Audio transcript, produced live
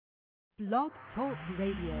Blog Talk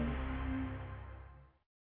Radio.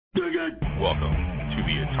 Welcome to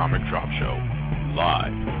the Atomic Drop Show,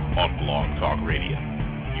 live on Blog Talk Radio,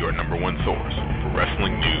 your number one source for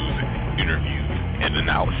wrestling news, interviews, and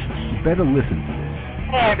analysis. You better listen to this.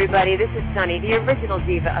 Hey everybody, this is Sunny, the original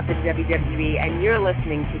diva of the WWE, and you're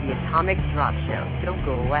listening to the Atomic Drop Show. Don't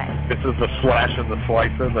go away. This is the Slasher, the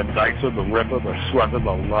Slicer, the Dicer, the Ripper, the Shredder,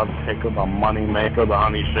 the Love Taker, the Money Maker, the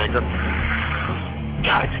Honey Shaker.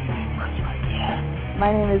 Guys,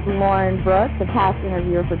 my name is Lauren Brooks, a past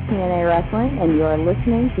interviewer for TNA Wrestling, and you are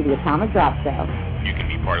listening to the Atomic Drop Show. You can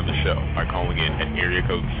be part of the show by calling in at area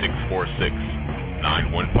code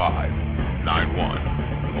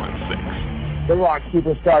 646-915-9116. The Rock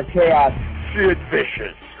Superstar Chaos, Sid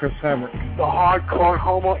Vicious, Chris Hammer, the Hardcore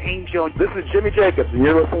Homo Angel. This is Jimmy Jacobs, and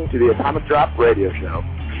you're listening to the Atomic Drop Radio Show.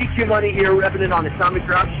 TQ Money here, repping it on the Atomic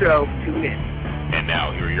Drop Show. Tune in. And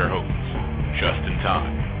now, here are your hosts, Justin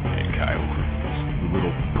Tyme and Kyle Cruz.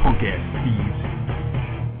 Little punk-ass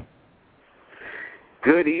thieves.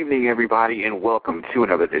 Good evening, everybody, and welcome to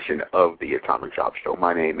another edition of the Atomic Drop Show.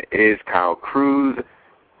 My name is Kyle Cruz,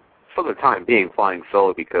 for the time being flying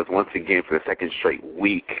solo because once again, for the second straight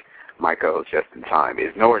week, my co-host Justin Tyme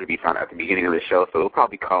is nowhere to be found at the beginning of the show, so he'll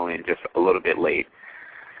probably call in just a little bit late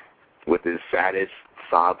with his saddest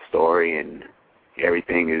sob story, and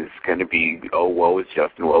everything is going to be, oh, woe is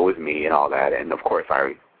Justin, woe is me, and all that, and of course,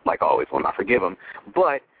 I, like always, will not forgive him,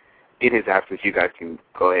 but in his absence, you guys can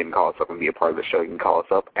go ahead and call us up and be a part of the show. You can call us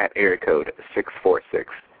up at area code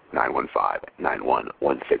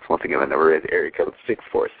 646-915-9116. Once again, the number is area code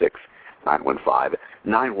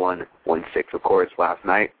 646-915-9116. Of course, last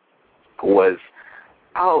night was,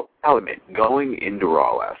 I'll admit, going into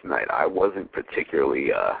Raw last night, I wasn't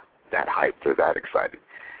particularly that hyped or that excited.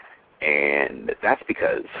 And that's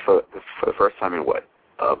because for the first time in,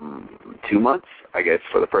 2 months, I guess,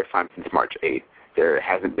 for the first time since March 8th, there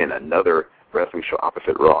hasn't been another wrestling show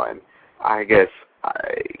opposite Raw, and I guess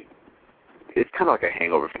it's kind of like a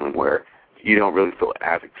hangover feeling where you don't really feel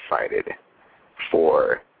as excited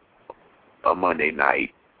for a Monday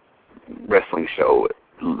night wrestling show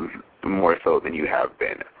more so than you have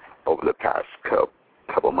been over the past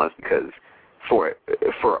couple months, because for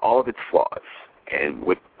all of its flaws, and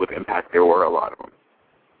with Impact there were a lot of them,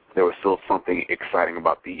 there was still something exciting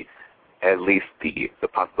about at least the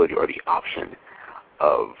possibility or the option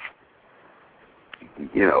of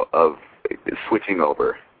switching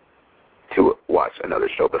over to watch another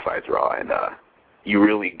show besides Raw, and you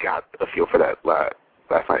really got a feel for that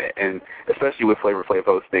last night. And especially with Flavor Flav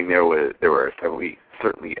hosting, there were certainly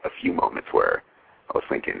a few moments where I was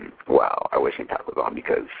thinking, wow, I wish Impact was on,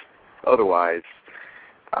 because otherwise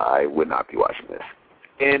I would not be watching this.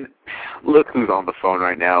 And look who's on the phone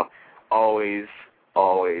right now. Always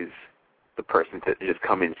the person to just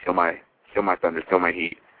come in, steal my thunder, steal my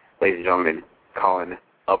heat. Ladies and gentlemen, calling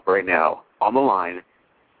up right now on the line,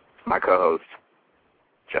 my co-host,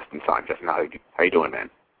 Justin Tyme. Justin, how you doing, man?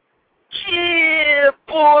 Yeah,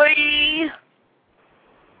 boy.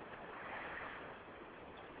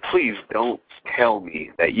 Please don't tell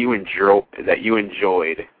me that you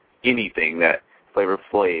enjoyed anything that Flavor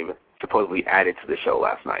Flav supposedly added to the show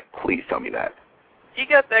last night. Please tell me that. He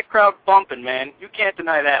got that crowd bumping, man. You can't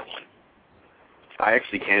deny that one. I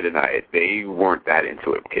actually can't deny it. They weren't that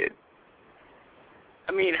into it, kid.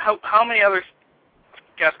 I mean, how many other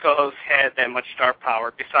guest co-hosts had that much star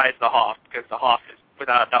power besides the Hoff? Because the Hoff is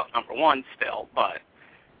without a doubt number one still, but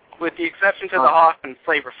with the exception to the Hoff and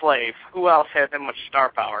Flavor Flav, who else had that much star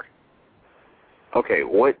power? Okay,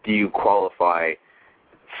 what do you qualify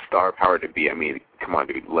star power to be? I mean, come on,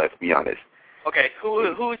 dude, let's be honest. Okay,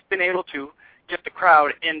 who's been able to get the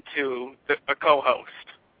crowd into a co-host?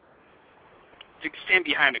 To stand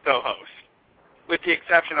behind a co-host, with the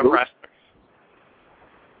exception of wrestlers.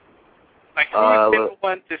 Like, who's been the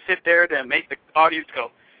one to sit there to make the audience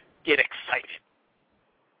get excited?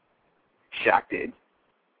 Shaq did.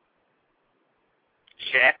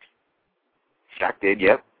 Shaq? Shaq did,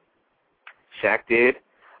 yep. Shaq did.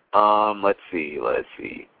 Let's see.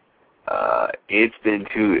 It's been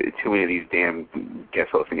too many of these damn guest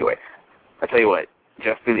hosts anyway. I tell you what,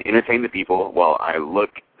 Justin, entertain the people while I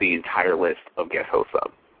look the entire list of guest hosts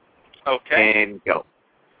up. Okay. And go.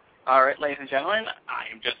 All right, ladies and gentlemen, I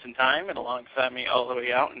am Justin Tyme, and alongside me all the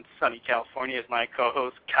way out in sunny California is my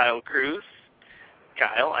co-host, Kyle Cruz.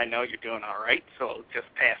 Kyle, I know you're doing all right, so I'll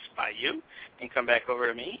just pass by you and come back over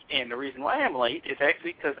to me. And the reason why I'm late is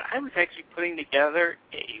actually because I was actually putting together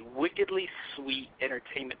a wickedly sweet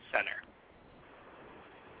entertainment center.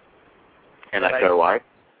 And I care why?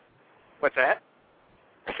 What's that?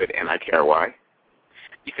 I said, and I care why?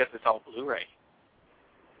 Because it's all Blu-ray.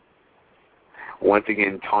 once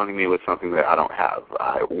again taunting me with something that I don't have.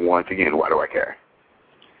 Once again, why do I care?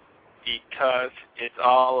 Because it's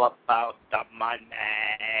all about the money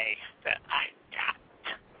that I got.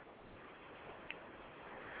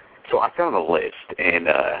 So I found a list, and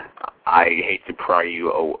I hate to pry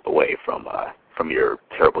you away from your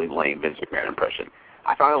terribly lame Vince McMahon impression.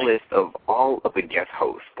 I found a list of all of the guest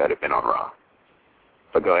hosts that have been on Raw.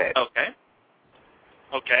 So go ahead. Okay.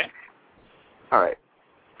 All right.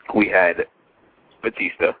 We had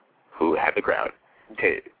Batista, who had the crowd.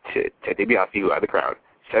 Ted DiBiase, who had the crowd.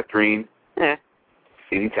 Seth Green,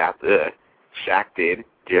 CeeDee Tap, Shaq did.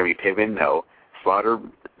 Jeremy Piven, no. Slaughter,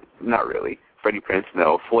 not really. Freddie Prinze,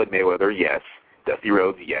 no. Floyd Mayweather, yes. Dusty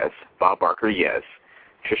Rhodes, yes. Bob Barker, yes.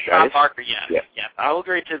 Trish Stratus, Bob Barker, yes. I will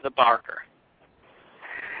agree to the Barker.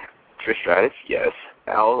 Trish Stratus, yes.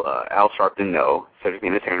 Al Sharpton, no. Cedric the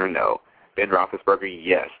Entertainer, no. Ben Roethlisberger,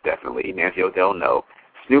 yes, definitely. Nancy O'Dell, no.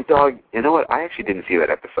 Snoop Dogg, you know what? I actually didn't see that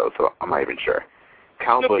episode, so I'm not even sure.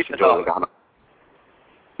 Kyle Busch and Joey Logano.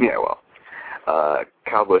 Yeah, well.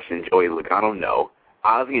 Kyle Busch and Joey Logano, no.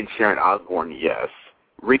 Ozzy and Sharon Osbourne, yes.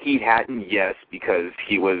 Ricky Hatton, yes, because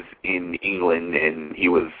he was in England and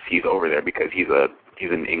he's over there because he's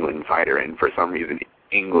an England fighter, and for some reason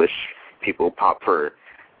English people pop for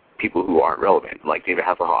people who aren't relevant, like David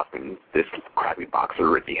Hasselhoff and this crappy boxer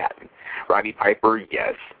Ricky Hatton. Roddy Piper,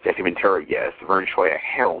 yes. Jesse Ventura, yes. Vern Troyer,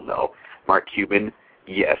 hell no. Mark Cuban,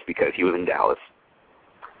 yes, because he was in Dallas.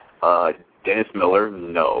 Dennis Miller,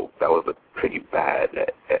 no. That was a pretty bad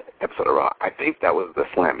episode of Raw. I think that was the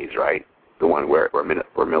Slammies, right? The one where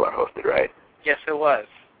Miller hosted, right? Yes, it was.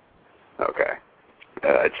 Okay.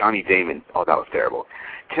 Johnny Damon, oh, that was terrible.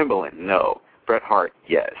 Timbaland, no. Bret Hart,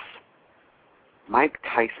 yes. Mike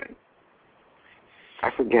Tyson, I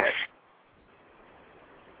forget.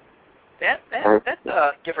 That's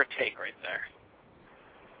a give or take right there.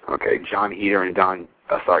 Okay, John Heater and Don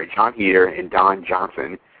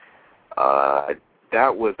Johnson.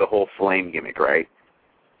 That was the whole flame gimmick, right?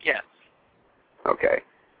 Yes. Okay.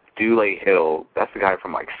 Dule Hill, that's the guy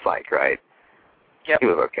from like Psych, right? Yep. He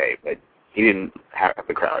was okay, but he didn't have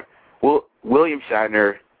the crowd. Well, William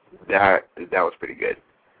Shatner, that was pretty good.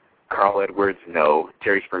 Carl Edwards, no.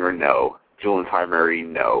 Jerry Springer, no. Julian Ty Murray,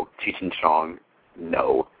 no. Cheech and Chong,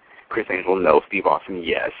 no. Chris Angel, no. Steve Austin,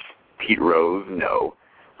 yes. Pete Rose, no.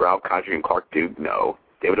 Rob Kadri and Clark Duke, no.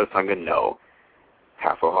 David Otunga, no.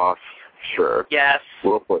 Hasselhoff, sure. Yes.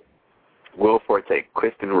 Will Forte,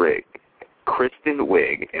 Kristen Wiig,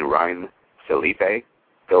 and Ryan Felipe,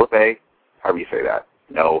 however you say that,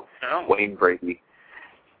 no. Wayne Brady,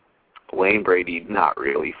 not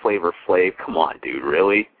really. Flavor Flav, come on, dude,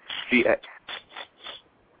 really? See,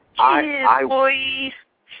 boy,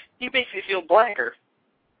 he makes me feel blacker.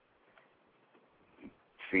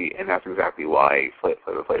 See, and that's exactly why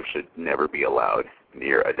Flavor Flav should never be allowed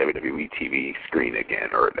near a WWE TV screen again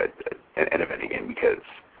or an event again, because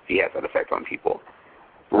he has that effect on people.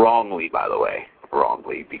 Wrongly, by the way.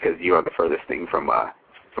 Wrongly, because you are the furthest thing from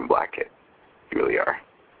Black Kid. You really are.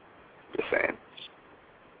 Just saying.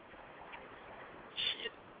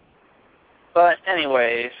 But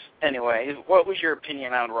anyways, what was your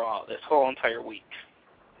opinion on Raw this whole entire week?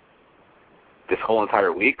 This whole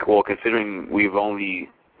entire week? Well, considering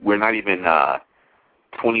we're not even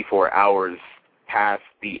 24 hours past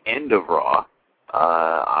the end of Raw,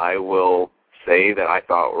 I will say that I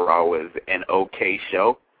thought Raw was an okay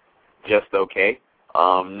show. Just okay.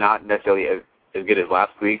 Not necessarily as good as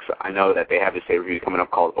last week's. I know that they have this review coming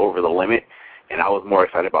up called Over the Limit, and I was more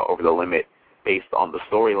excited about Over the Limit based on the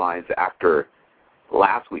storylines after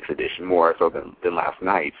last week's edition, more so than last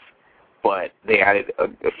night's. But they added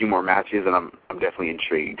a few more matches, and I'm definitely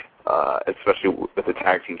intrigued, especially with the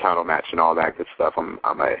tag team title match and all that good stuff. I'm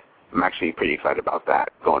actually pretty excited about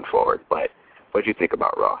that going forward. But what do you think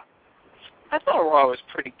about Raw? I thought Raw was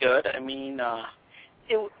pretty good. I mean,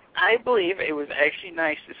 I believe it was actually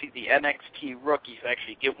nice to see the NXT rookies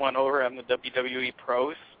actually get one over on the WWE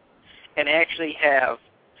pros, and actually have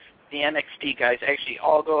the NXT guys actually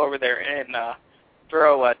all go over there and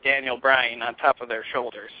throw Daniel Bryan on top of their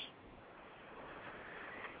shoulders.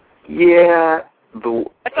 Yeah.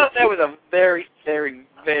 I thought that was a very, very,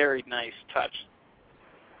 very nice touch.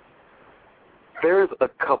 There's a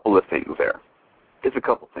couple of things there. There's a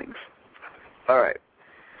couple things. All right.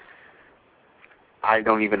 I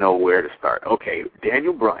don't even know where to start. Okay,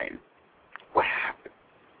 Daniel Bryan. What happened?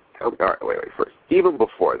 Oh, all right, wait, first. Even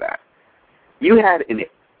before that, you had an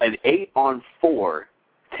 8-on-4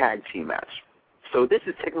 tag team match. So this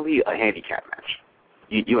is technically a handicap match.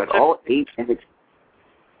 You had all 8 NXT.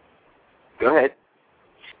 Go ahead.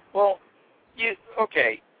 Well,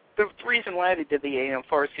 the reason why they did the 8 and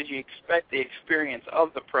 4 is because you expect the experience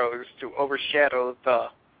of the pros to overshadow the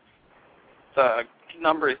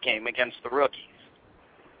numbers game against the rookies.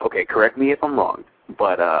 Okay, correct me if I'm wrong,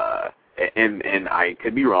 but and I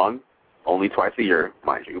could be wrong, only twice a year,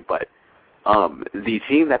 mind you, but the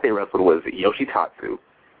team that they wrestled was Yoshitatsu,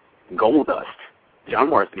 Goldust, John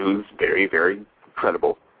Morrison, who's very, very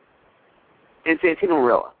credible, and Santino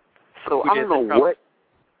Marella. So I don't know what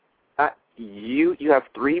you have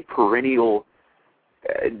 3 perennial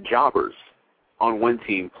jobbers on one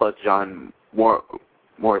team plus John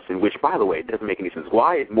Morrison, which, by the way, doesn't make any sense.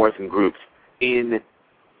 Why is Morrison grouped in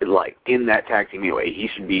that tag team anyway? He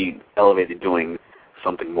should be elevated doing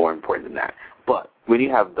something more important than that. But when you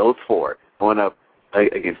have those 4 going up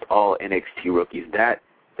against all NXT rookies, that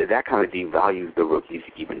kind of devalues the rookies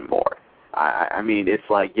even more. I mean, it's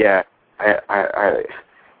like, yeah,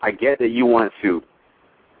 I get that you want to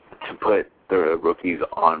put the rookies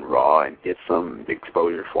on Raw and get some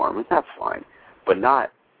exposure for them, and that's fine. But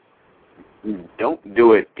don't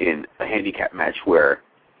do it in a handicap match where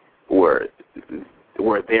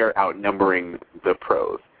they're outnumbering the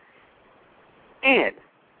pros. And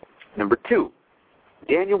number 2,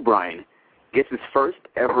 Daniel Bryan gets his first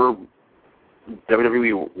ever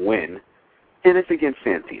WWE win, and it's against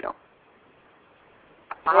Santino.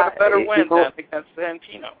 What a better win than against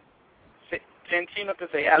Santino. Santino could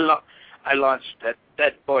say, I launched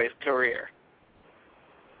that boy's career.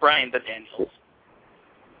 Bryan the Daniels.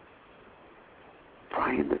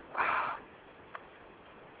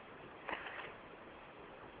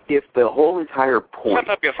 If the whole entire point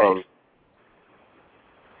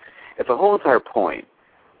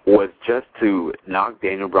was just to knock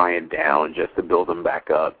Daniel Bryan down, just to build him back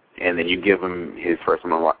up, and then you give him his first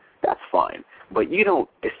one, that's fine. But you don't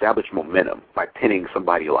establish momentum by pinning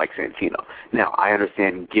somebody like Santino. Now, I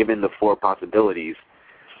understand, given the 4 possibilities,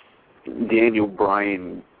 Daniel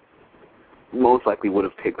Bryan most likely would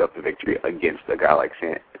have picked up the victory against a guy like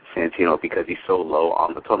Santino because he's so low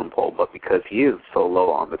on the totem pole. But because he is so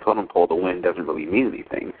low on the totem pole, the win doesn't really mean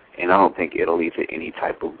anything. And I don't think it'll lead to any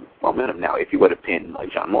type of momentum. Now, if you would have pinned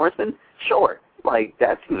like John Morrison, sure. Like,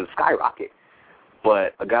 that's going to skyrocket.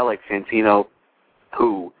 But a guy like Santino,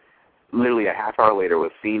 who literally a half hour later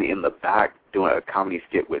was seen in the back doing a comedy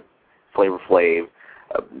skit with Flavor Flav,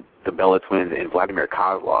 the Bella Twins, and Vladimir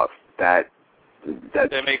Kozlov, that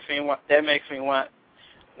makes me want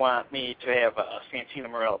me to have Santino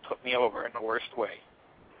Marella put me over in the worst way.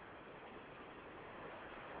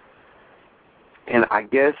 And I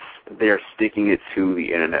guess they're sticking it to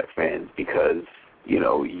the internet fans because,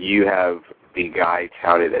 you have the guy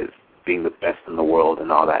touted as being the best in the world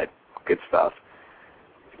and all that good stuff,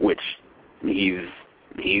 which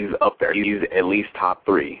he's up there. He's at least top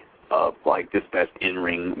 3 of, just best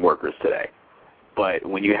in-ring workers today. But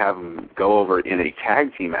when you have him go over in a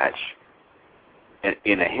tag team match,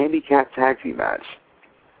 in a handicap tag team match,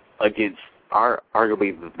 against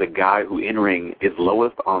arguably the guy who in-ring is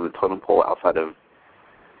lowest on the totem pole outside of,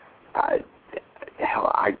 I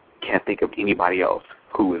can't think of anybody else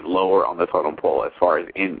who is lower on the totem pole as far as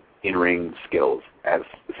in-ring skills as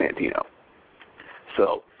Santino.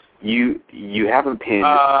 So you haven't pinned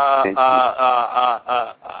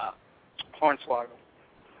Hornswoggle.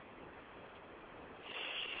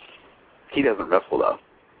 He doesn't wrestle, though.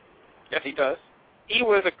 Yes, he does. He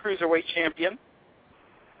was a cruiserweight champion.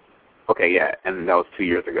 Okay, yeah, and that was 2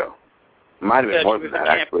 years ago. Might have been more than that,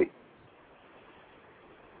 actually.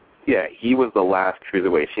 Yeah, he was the last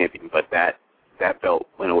cruiserweight champion, but that belt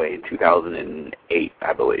went away in 2008,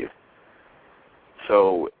 I believe.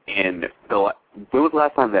 So, when was the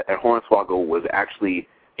last time that Hornswoggle was actually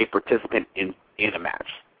a participant in a match?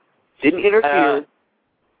 Didn't interfere.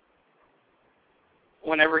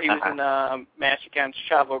 Whenever he was in a match against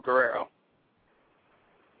Chavo Guerrero.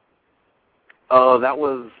 Oh, that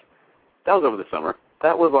was over the summer.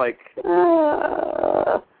 That was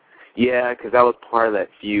yeah, because that was part of that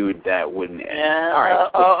feud that wouldn't end. Yeah. All right.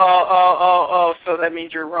 So that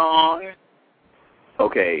means you're wrong.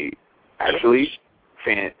 Okay, actually,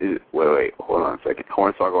 wait, hold on a second.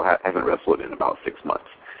 Hornswoggle hasn't wrestled in about 6 months.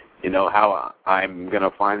 You know how I'm going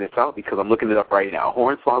to find this out? Because I'm looking it up right now.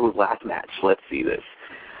 Hornswoggle's last match. Let's see this.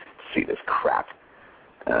 See this crap.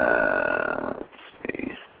 Let's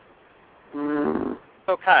see.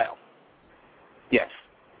 So, Kyle. Yes.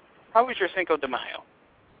 How was your Cinco de Mayo?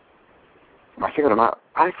 My Cinco de Mayo?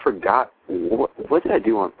 I forgot. What did I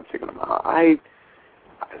do on Cinco de Mayo? I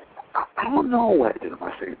don't know what I did on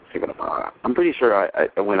my Cinco de Mayo. I'm pretty sure I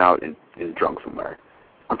went out and drunk somewhere.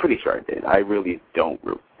 I'm pretty sure I did. I really don't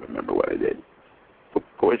remember what I did.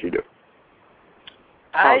 What did you do?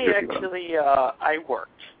 I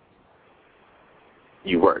worked.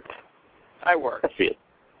 You worked. I worked. That's it.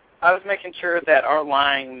 I was making sure that our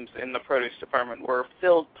lines in the produce department were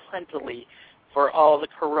filled plentifully for all the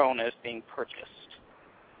Coronas being purchased.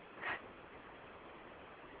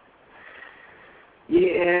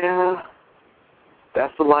 Yeah,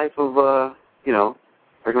 that's the life of,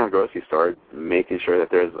 working at a grocery store, making sure that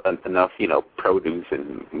there's enough, produce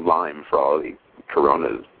and lime for all the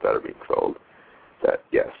Coronas that are being sold. That,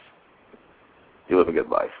 yes, you live a good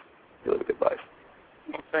life. You live a good life.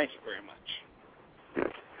 Well, thank you very much.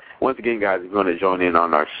 Yes. Once again, guys, if you want to join in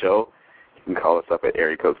on our show, you can call us up at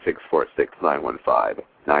area code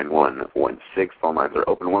 646-915-9116. Phone lines are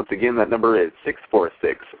open. Once again, that number is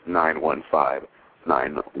 646-915-9116.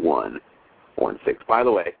 By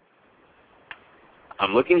the way,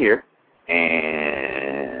 I'm looking here, and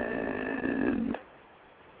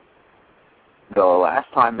the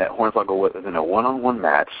last time that Hornswoggle was in a one-on-one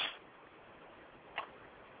match,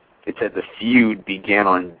 it said the feud began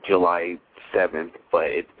on July 7th, but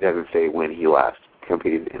it doesn't say when he last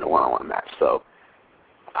competed in a one-on-one match. So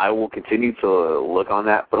I will continue to look on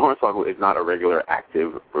that, but Hornswoggle is not a regular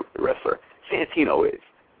active wrestler. Santino is.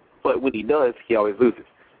 But when he does, he always loses.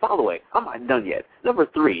 By the way, I'm not done yet. Number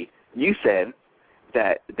 3, you said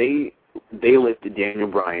that they lifted Daniel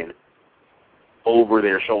Bryan over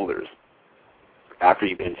their shoulders after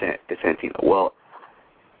he been Santino. Well,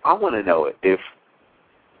 I want to know if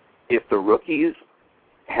the rookies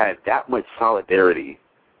had that much solidarity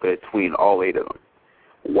between all 8 of them,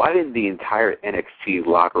 why didn't the entire NXT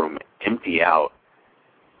locker room empty out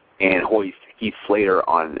and hoist Heath Slater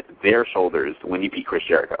on their shoulders when he beat Chris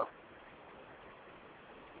Jericho?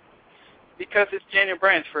 Because it's Daniel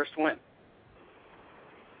Bryan's first win.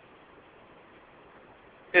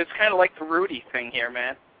 It's kind of like the Rudy thing here,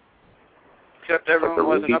 man. Except everyone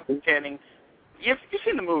wasn't upstanding. You've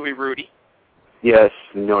seen the movie Rudy? Yes,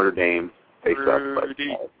 Notre Dame. They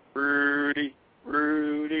Rudy.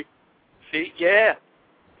 See, yeah.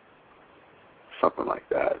 Something like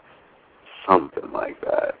that.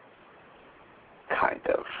 Kind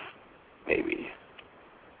of. Maybe.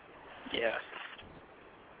 Yeah.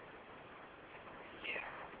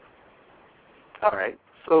 All right.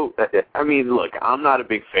 So, I mean, look, I'm not a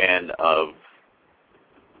big fan of,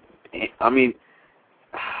 I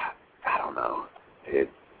don't know.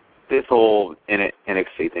 This whole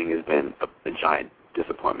NXT thing has been a giant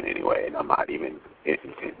disappointment anyway, and I'm not even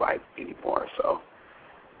interested by it anymore. So,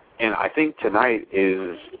 and I think tonight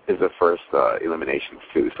is the first elimination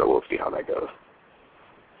too. So we'll see how that goes.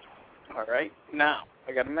 All right. Now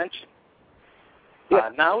I got to mention. Yeah.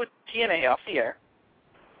 Now with TNA off the air.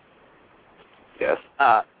 Yes.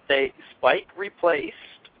 Spike replaced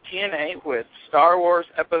TNA with Star Wars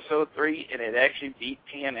Episode 3, and it actually beat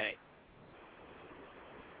TNA.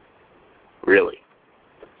 Really?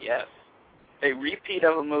 Yes. A repeat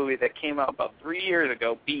of a movie that came out about 3 years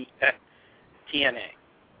ago beat TNA.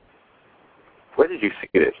 Where did you see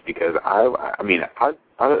this? Because I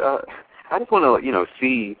just want to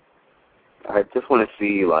see. I just want to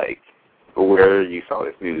see like where you saw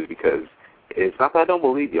this news, because it's not that I don't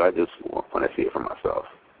believe you. I just want to see it for myself.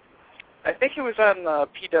 I think it was on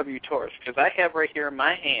PW Torch, because I have right here in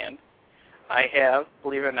my hand, I have,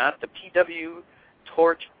 believe it or not, the PW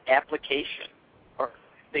Torch application, or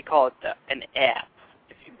they call it an app,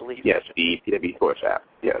 if you believe it. Yes, the PW Torch app,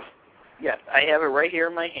 yes. Yes, I have it right here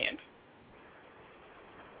in my hand.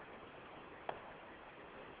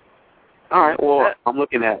 All right, well, I'm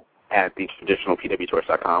looking at the traditional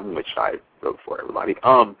pwtorch.com, which I wrote for everybody.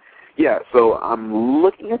 Yeah, so I'm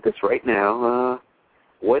looking at this right now.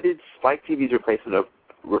 What did Spike TV's replacement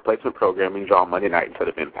programming draw Monday night instead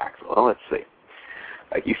of Impact? Well, let's see.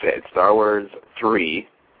 Like you said, Star Wars 3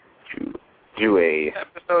 to do a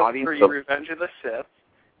Episode 3, Revenge of the Sith,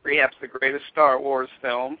 perhaps the greatest Star Wars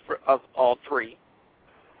film of all 3.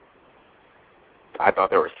 I thought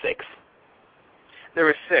there were 6. There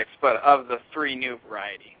were 6, but of the 3 new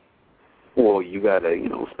variety. Well, you gotta,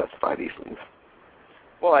 specify these things.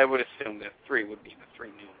 Well, I would assume that 3 would be the 3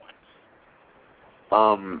 new ones.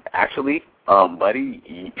 Actually,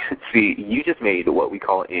 buddy, you just made what we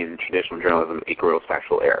call in traditional journalism a gross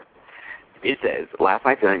factual error. It says, last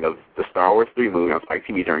night's airing of the Star Wars 3 movie on Spike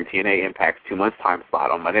TV during TNA Impact's 2-month time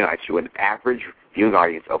slot on Monday night drew an average viewing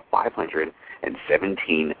audience of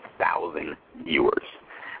 517,000 viewers.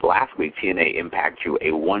 Last week, TNA Impact drew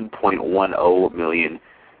a 1.10 million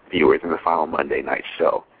viewers in the final Monday night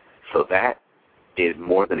show. So that is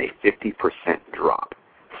more than a 50% drop.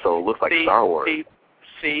 So it looks like Star Wars.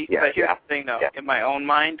 But here's the thing, though. Yeah. In my own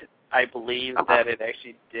mind, I believe that it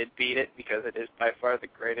actually did beat it, because it is by far the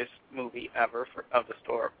greatest movie ever of the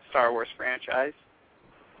Star Wars franchise.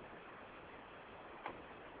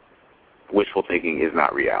 wishful thinking is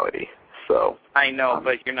not reality. So I know,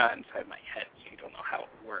 but you're not inside my head, so you don't know how it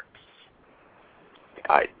works.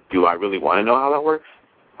 Do I really want to know how that works?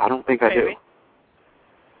 I don't think I do.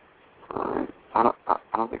 I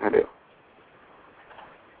don't think I do.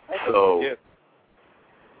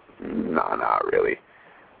 No, not really.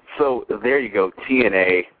 So there you go.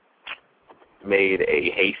 TNA made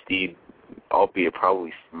a hasty, albeit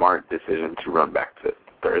probably smart decision to run back to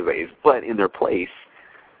Thursdays, but in their place,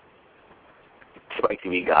 Spike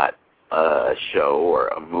TV got a show or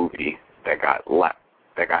a movie that got less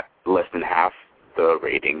than half the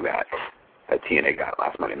rating that TNA got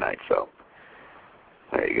last Monday night. So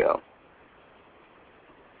there you go.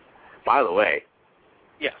 By the way,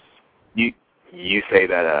 yes, you say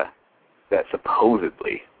that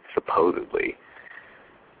supposedly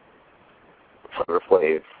Flavor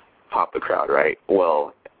Flav popped the crowd, right?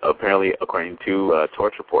 Well, apparently, according to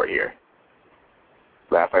Torch Report here,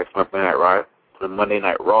 last night's Monday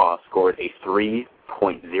Night Raw scored a 3.05.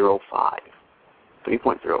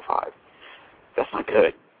 3.05. That's not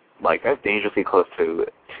good. Like, that's dangerously close to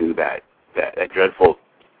that dreadful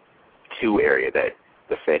 2 area that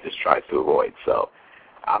the Fed just tries to avoid. So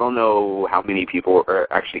I don't know how many people are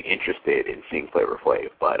actually interested in seeing Flavor Flav,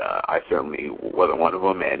 but I certainly wasn't one of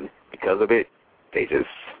them, and because of it, they just,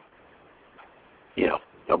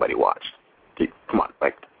 nobody watched. Come on,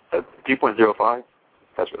 like 3.05?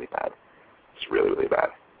 That's really bad. It's really, really bad.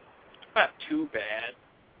 Not too bad.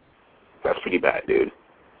 That's pretty bad, dude.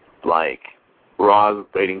 Like, Raw's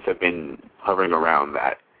ratings have been hovering around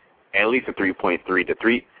that, at least a 3.3 to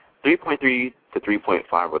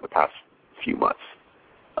 3.5 over the past few months.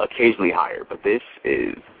 Occasionally higher, but this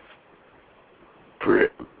is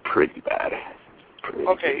pretty bad.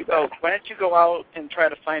 Okay, so why don't you go out and try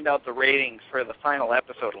to find out the ratings for the final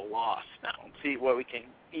episode of Lost now and see what we can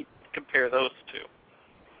compare those two.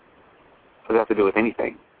 What does that have to do with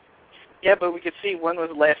anything? Yeah, but we could see when was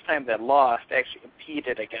the last time that Lost actually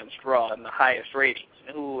competed against Raw in the highest ratings,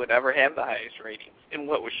 and who would ever have the highest ratings, and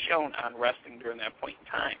what was shown on wrestling during that point in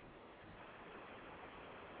time.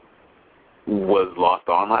 Was Lost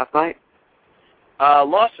on last night?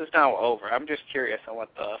 Lost is now over. I'm just curious on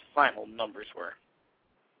what the final numbers were.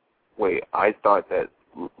 Wait, I thought that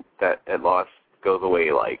Lost goes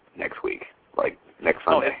away like next week, like next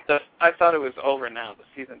Sunday. No, I thought it was over now. The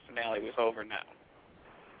season finale was over now.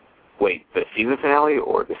 Wait, the season finale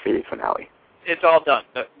or the series finale? It's all done.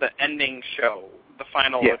 The ending show, the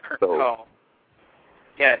final call.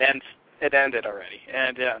 Yeah, it ended already.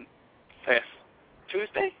 And last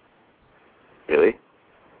Tuesday? Really?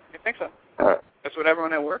 I think so. That's what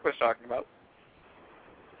everyone at work was talking about.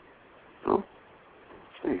 Oh,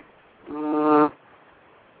 let's see.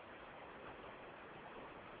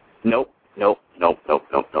 Nope.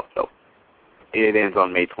 It ends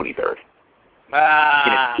on May 23rd.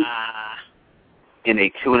 In a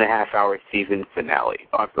 2.5-hour season finale.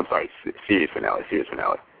 Oh, I'm sorry, series finale.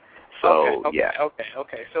 So, yeah.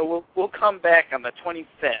 Okay. So we'll come back on the 25th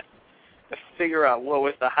to figure out what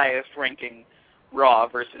was the highest ranking Raw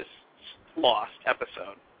versus Lost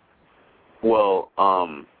episode. Well,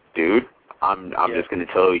 dude, I'm just going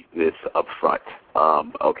to tell you this up front.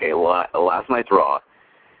 Okay, last night's Raw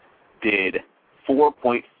did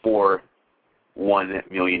 4.41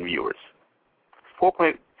 million viewers.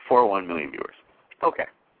 4.41 million viewers. Okay,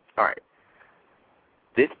 all right.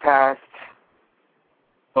 This past...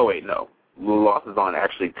 Oh, wait, no. Lost is on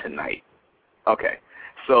actually tonight. Okay,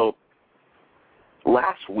 so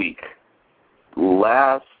last week,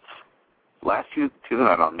 last Tuesday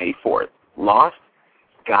night on May 4th, Lost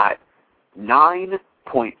got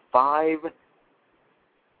 9.6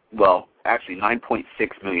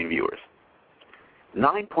 million viewers.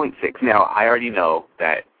 9.6. Now, I already know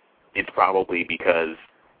that it's probably because,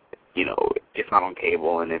 it's not on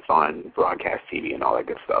cable and it's on broadcast TV and all that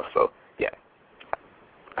good stuff. So, yeah,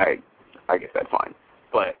 I guess that's fine.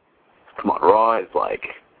 But, come on, Raw is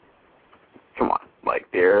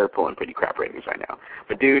they're pulling pretty crap ratings right now.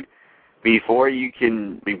 But, dude, before you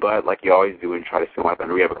can rebut like you always do and try to steal my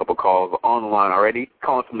thunder, we have a couple calls on the line already.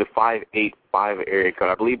 Calling from the 585 area code.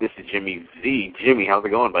 I believe this is Jimmy Z. Jimmy, how's it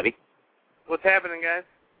going, buddy? What's happening, guys?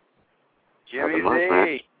 Jimmy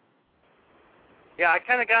Z. Yeah, I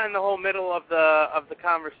kind of got in the whole middle of the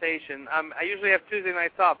conversation. I usually have Tuesday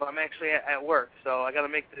nights off, but I'm actually at work, so I got to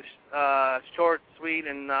make this short, sweet,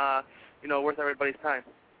 and worth everybody's time.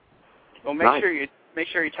 Well, make sure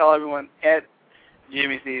you tell everyone at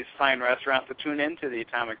Jimmy Z's Fine Restaurant to tune in to the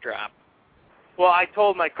Atomic Drop. Well, I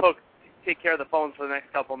told my cook to take care of the phones for the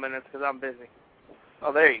next couple of minutes because I'm busy.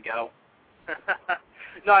 Oh, there you go.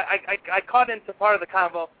 No, I caught into part of the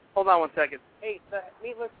convo. Hold on one second. Hey, the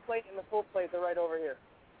meatless plate and the full right over here.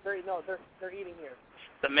 They're eating here.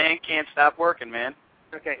 The man can't stop working, man.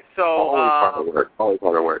 Okay, so always hard to work. Always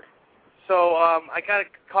hard to work. So I got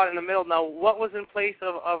caught in the middle. Now, what was in place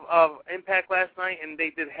of Impact last night, and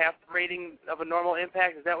they did half the rating of a normal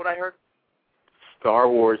Impact? Is that what I heard? Star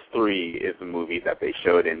Wars 3 is the movie that they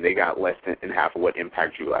showed, and they got less than half of what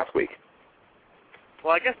Impact drew last week.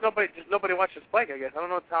 Well, I guess nobody watches Spike, I guess. I don't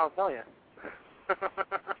know what to tell you.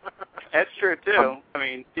 That's true, too. I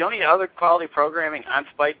mean, the only other quality programming on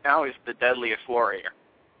Spike now is The Deadliest Warrior.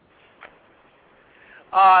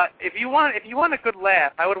 If you want a good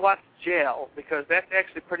laugh, I would watch Jail, because that's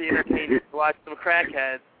actually pretty entertaining to watch some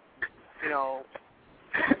crackheads,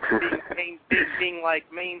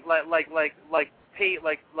 being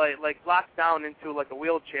locked down into like a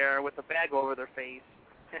wheelchair with a bag over their face,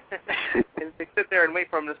 and they sit there and wait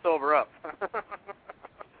for them to sober up.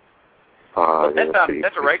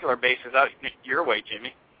 That's a regular basis out your way,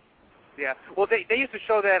 Jimmy. Yeah. Well, they used to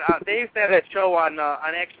show that. They used to have that show on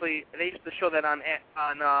They used to show that on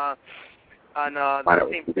the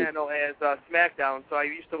same channel as SmackDown. So I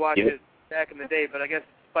used to watch it back in the day, but I guess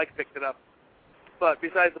Spike picked it up. But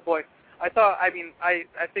besides the point, I thought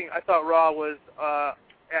Raw was.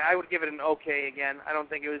 I would give it an okay again. I don't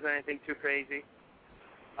think it was anything too crazy.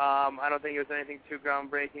 I don't think it was anything too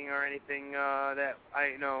groundbreaking or anything that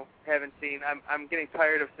I haven't seen. I'm getting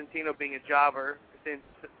tired of Santino being a jobber since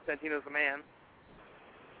Santino's a man.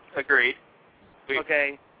 Agreed.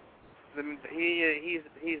 Okay,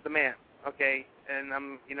 he's the man. Okay, and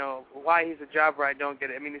why he's a jobber, I don't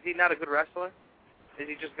get it. I mean, is he not a good wrestler? Is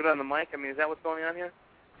he just good on the mic? I mean, is that what's going on here?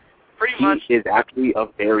 Pretty much. He is actually a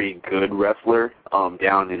very good wrestler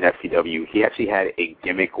down in FCW. He actually had a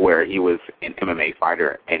gimmick where he was an MMA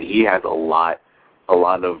fighter, and he has a lot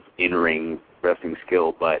of in-ring wrestling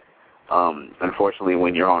skill. But unfortunately,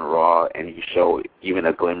 when you're on Raw and you show even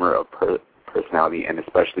a glimmer of personality, and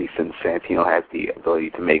especially since Santino has the ability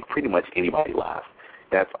to make pretty much anybody laugh,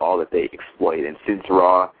 that's all that they exploit. And since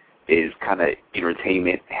Raw is kind of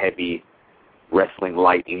entertainment-heavy, wrestling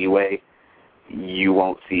light anyway, you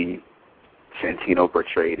won't see Santino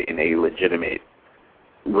portrayed in a legitimate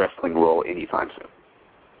wrestling role anytime soon.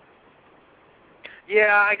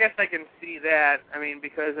 Yeah, I guess I can see that. I mean,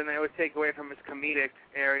 because then it would take away from his comedic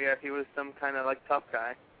area if he was some kind of tough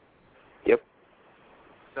guy. Yep.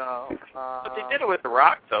 So. But they did it with The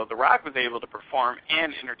Rock, though. The Rock was able to perform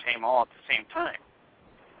and entertain all at the same time.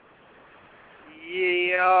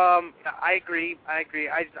 Yeah, I agree.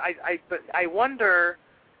 But I wonder.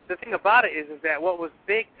 The thing about it is that what was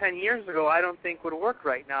big 10 years ago, I don't think would work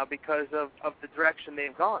right now because of the direction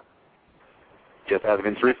they've gone. Just as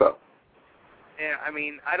Vince Russo. Yeah, I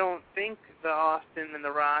mean, I don't think the Austin and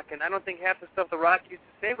the Rock, and I don't think half the stuff the Rock used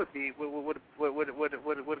to say would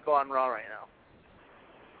go on Raw right now.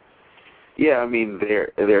 Yeah, I mean,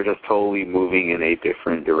 they're just totally moving in a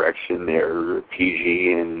different direction. They're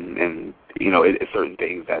PG and it's certain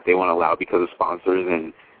things that they want to allow because of sponsors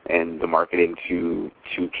and the marketing to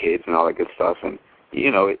kids and all that good stuff. And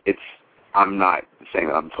I'm not saying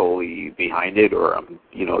that I'm totally behind it or I'm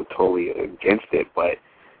totally against it, but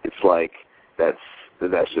it's like that's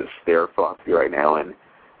just their philosophy right now. And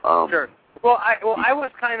sure. Well, I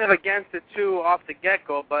was kind of against it too off the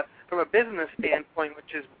get-go, but from a business standpoint,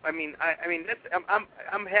 which is, that's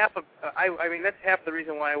half the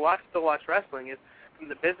reason why I still watch wrestling is from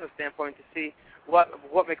the business standpoint to see what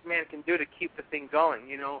McMahon can do to keep the thing going.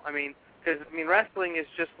 Because wrestling is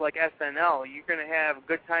just like SNL. You're going to have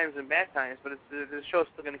good times and bad times, but the show's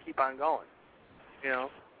still going to keep on going.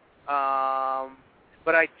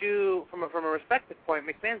 But I do, from a respective point,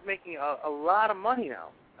 McMahon's making a lot of money now.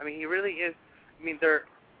 I mean, he really is. I mean, they're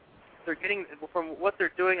getting, from what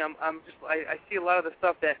they're doing, I see a lot of the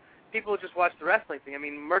stuff that people just watch the wrestling thing. I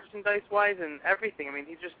mean, merchandise-wise and everything. I mean,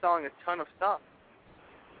 he's just selling a ton of stuff.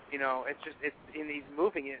 He's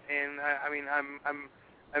moving it, and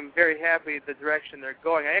I'm very happy with the direction they're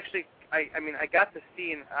going. I got to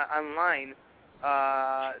see online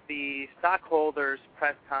the stockholders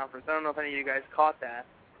press conference. I don't know if any of you guys caught that.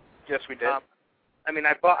 Yes, we did. I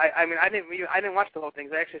didn't watch the whole thing.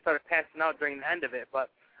 I actually started passing out during the end of it, but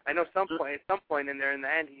I know at some point in there, in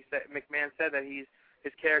the end, McMahon said that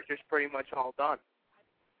his character's pretty much all done.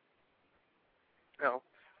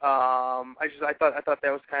 I thought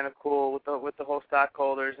that was kind of cool with the whole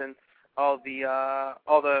stockholders and all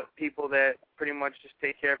the people that pretty much just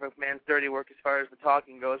take care of McMahon's dirty work as far as the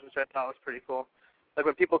talking goes, which I thought was pretty cool. Like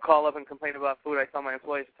when people call up and complain about food, I tell my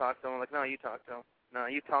employees to talk to them. I'm like, no, you talk to them. No,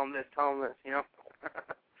 you tell them this,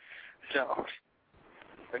 So,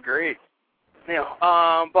 agreed.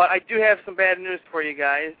 But I do have some bad news for you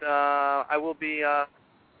guys. I will be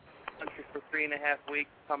for 3.5 weeks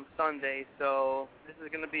come Sunday. So this is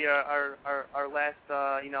going to be our last,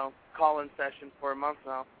 call-in session for a month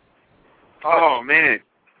now. Oh, man.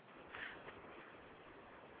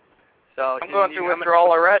 So I'm going through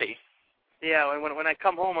withdrawal already. Yeah, when I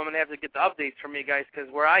come home, I'm going to have to get the updates from you guys because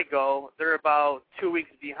where I go, they're about 2 weeks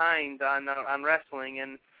behind on wrestling,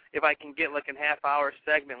 and if I can get like a half-hour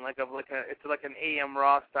segment, it's like an AM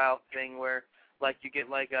Raw style thing where like you get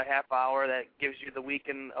like a half hour that gives you the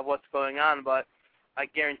weekend of what's going on, but I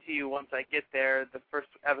guarantee you once I get there, the first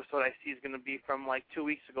episode I see is going to be from like 2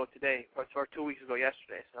 weeks ago today, or 2 weeks ago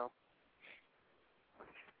yesterday. So.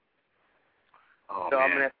 Oh, so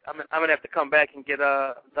man. I'm gonna have to come back and get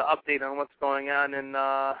the update on what's going on and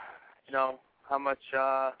how much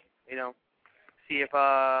see if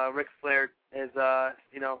Ric Flair has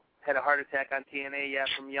had a heart attack on TNA yet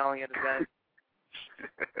from yelling at his guys.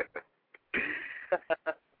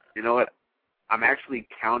 You know what? I'm actually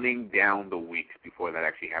counting down the weeks before that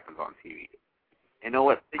actually happens on TV. You know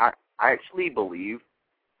what? I actually believe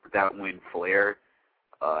that when Flair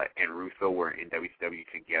and Russo were in WCW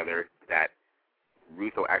together, that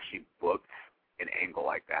Russo actually booked an angle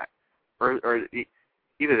like that, or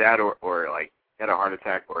either that or like he had a heart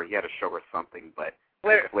attack or he had a stroke or something. But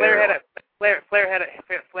Flair had a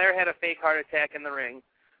fake heart attack in the ring,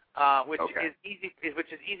 which is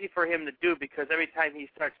easy for him to do because every time he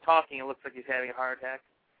starts talking, it looks like he's having a heart attack.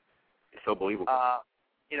 It's so believable.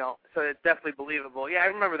 So it's definitely believable. Yeah, I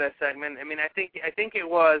remember that segment. I mean, I think it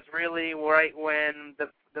was really right when the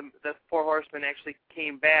Four Horsemen actually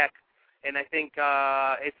came back. And I think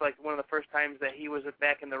it's like one of the first times that he was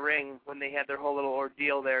back in the ring when they had their whole little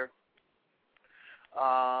ordeal there.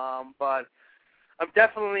 But I'm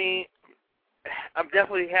definitely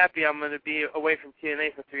happy I'm going to be away from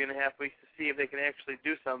TNA for 3.5 weeks to see if they can actually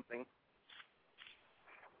do something.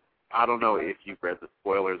 I don't know if you've read the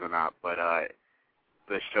spoilers or not, but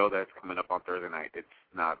the show that's coming up on Thursday night, it's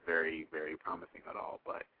not very, very promising at all.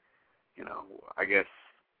 But, I guess...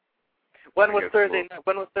 When was Thursday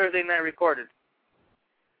night recorded?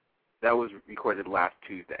 That was recorded last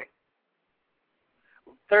Tuesday.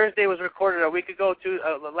 Thursday was recorded a week ago,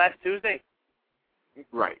 last Tuesday?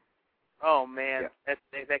 Right. Oh, man. Yeah.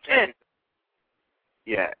 That can't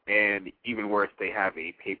be. Yeah, and even worse, they have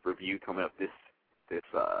a pay-per-view coming up this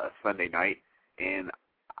Sunday night, and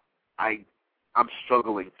I'm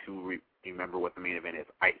struggling to remember what the main event is.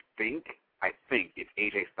 I think it's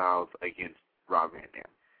AJ Styles against Rob Van Dam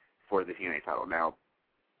for the TNA title. Now,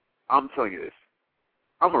 I'm telling you this.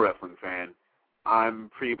 I'm a wrestling fan. I'm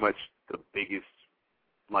pretty much the biggest,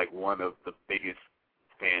 one of the biggest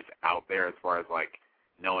fans out there as far as,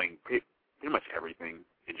 knowing pretty much everything,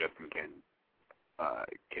 and Justin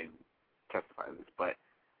can testify to this. But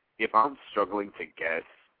if I'm struggling to guess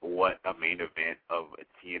what a main event of a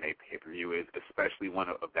TNA pay-per-view is, especially one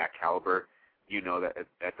of that caliber, you know that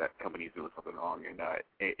company is doing something wrong, and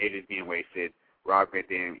it is being wasted. Rob Van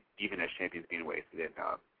Dam, even as champion, is being wasted, and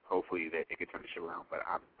hopefully that it can turn the show around. But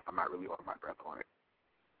I'm not really holding my breath on it.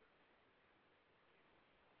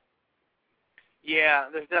 Yeah,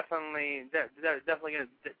 there's definitely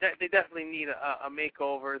they definitely need a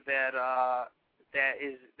makeover that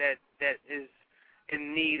is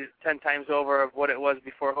in need 10 times over of what it was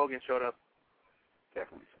before Hogan showed up.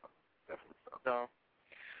 Definitely so.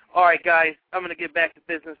 All right, guys, I'm going to get back to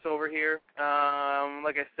business over here.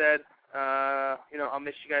 Like I said, I'll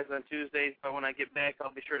miss you guys on Tuesdays, but when I get back,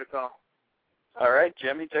 I'll be sure to call. All right,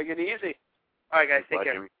 Jimmy, take it easy. All right, guys, take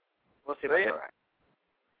care. Jimmy. We'll see you. All right.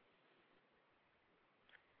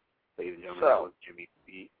 Ladies and gentlemen, that was Jimmy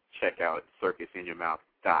B. Check out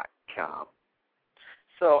circusinyourmouth.com.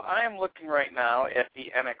 So I am looking right now at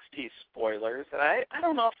the NXT spoilers, and I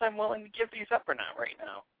don't know if I'm willing to give these up or not right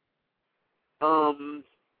now.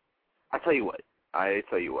 I tell you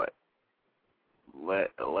what.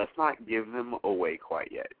 Let's not give them away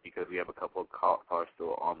quite yet because we have a couple of callers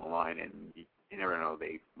still on the line, and you never know,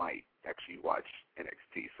 they might actually watch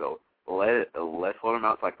NXT. So let's hold them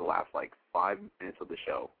out to the last 5 minutes of the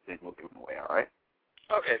show, then we'll give them away. All right?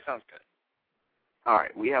 Okay, sounds good. All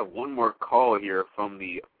right, we have one more call here from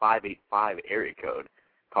the 585 area code.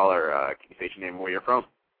 Caller, can you state your name and where you're from?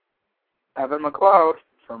 Evan McLeod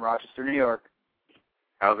from Rochester, New York.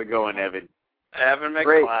 How's it going, Evan? Evan McLeod.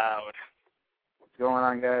 Great. What's going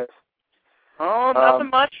on, guys? Oh,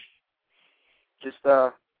 nothing much. Just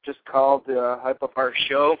called to hype up our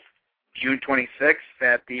show, June 26th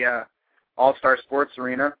at the All-Star Sports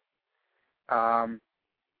Arena.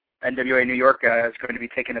 NWA New York is going to be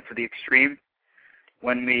taking it to the extreme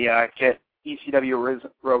when we get ECW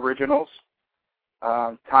originals,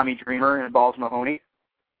 Tommy Dreamer and Balls Mahoney,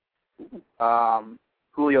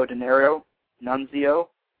 Julio De Niro, Nunzio,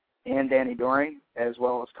 and Danny Doring, as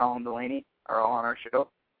well as Colin Delaney, are all on our show.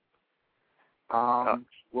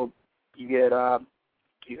 You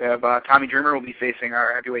have Tommy Dreamer will be facing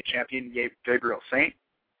our heavyweight champion, Gabriel Saint.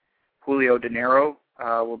 Julio De Niro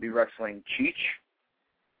will be wrestling Cheech.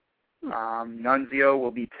 Nunzio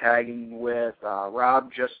will be tagging with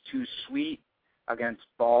Rob Just Too Sweet against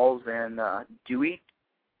Balls and Dewey.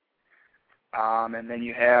 And then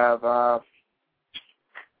you have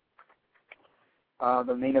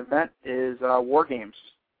the main event is War Games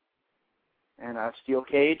and Steel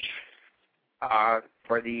Cage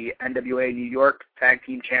for the NWA New York Tag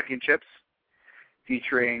Team Championships,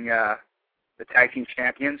 featuring the Tag Team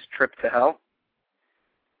Champions, Trip to Hell,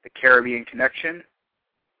 the Caribbean Connection,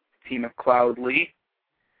 team of Cloud Lee,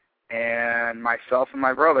 and myself and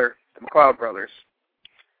my brother, the McLeod brothers.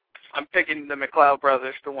 I'm picking the McLeod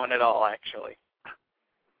brothers to win it all, actually.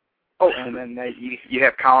 Oh, and then you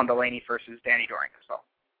have Colin Delaney versus Danny Doring as well.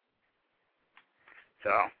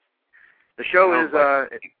 So the show is going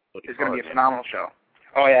to be a phenomenal show.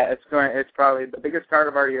 Oh yeah, it's probably the biggest part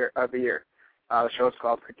of the year. The show is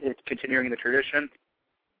called Continuing the Tradition,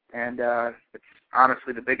 and it's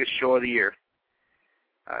honestly the biggest show of the year.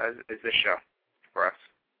 Is this show for us?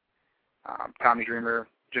 Tommy Dreamer,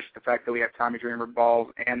 just the fact that we have Tommy Dreamer,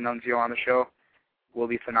 Balls, and Nunzio on the show will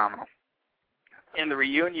be phenomenal. And the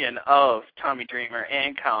reunion of Tommy Dreamer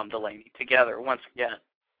and Colin Delaney together once again.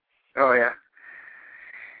 Oh, yeah.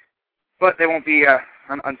 But they won't be,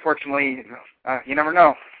 unfortunately, you never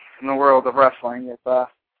know in the world of wrestling if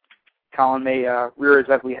Colin may rear his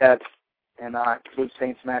ugly head and lose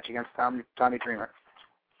Saint's match against Tommy Dreamer.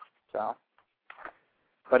 So,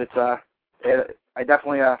 but it's, I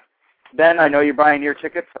definitely, Ben, I know you're buying your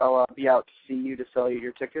tickets. I'll be out to see you to sell you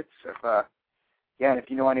your tickets. Again, if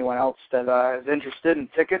you know anyone else that is interested in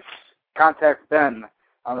tickets, contact Ben.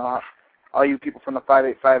 All you people from the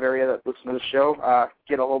 585 area that listen to the show,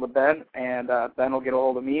 get a hold of Ben, and Ben will get a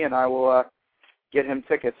hold of me, and I will get him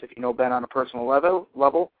tickets if you know Ben on a personal level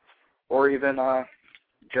or even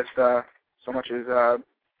just so much as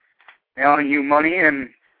mailing you money,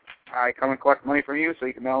 and I come and collect money from you so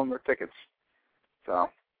you can mail them their tickets.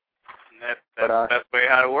 So that's the best way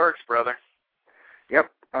how it works, brother.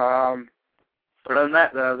 Yep. But other than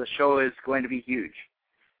that, the show is going to be huge.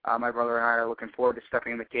 My brother and I are looking forward to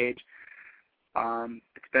stepping in the cage.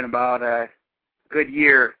 It's been about a good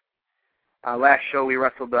year. Last show we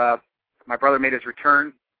wrestled, my brother made his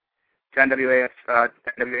return to NWA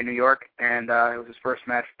New York, and it was his first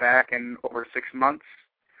match back in over 6 months,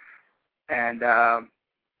 and got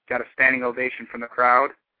a standing ovation from the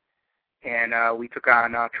crowd. And we took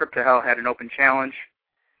on Trip to Hell, had an open challenge.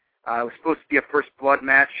 It was supposed to be a first blood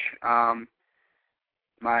match.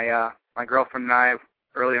 My girlfriend and I,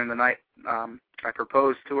 earlier in the night, I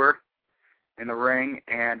proposed to her in the ring,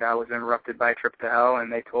 and I was interrupted by Trip to Hell,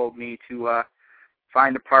 and they told me to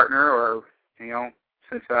find a partner, or,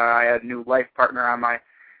 since I had a new life partner on my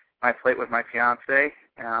plate with my fiance,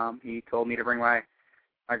 he told me to bring my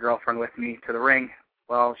girlfriend with me to the ring.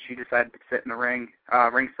 Well, she decided to sit in the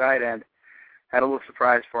ringside, and had a little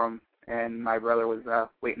surprise for him, and my brother was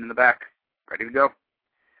waiting in the back, ready to go.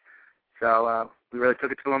 So we really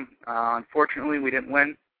took it to him. Unfortunately, we didn't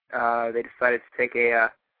win. They decided to take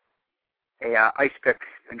a ice pick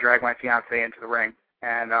and drag my fiance into the ring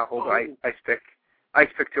and hold the ice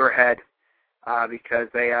pick to her head because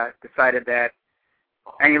they decided that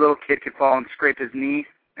any little kid could fall and scrape his knee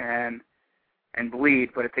and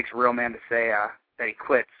bleed, but it takes a real man to say that he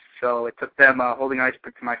quits. So it took them holding an ice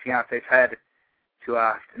pick to my fiance's head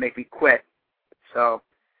to make me quit. So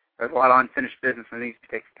there's a lot of unfinished business that needs to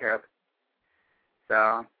be taken care of.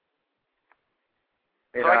 So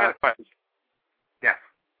I got a question. Yes.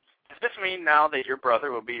 Does this mean now that your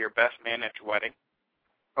brother will be your best man at your wedding?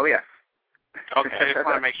 Oh, yes. Okay, I just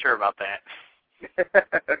want to make sure about that.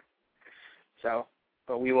 So,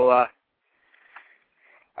 but we will,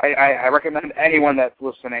 I recommend anyone that's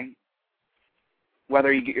listening,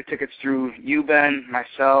 whether you get your tickets through you, Ben,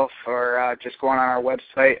 myself, or just going on our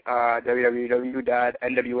website,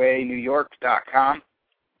 www.nwanewyork.com,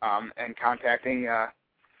 and contacting our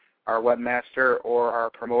webmaster or our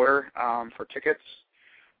promoter for tickets.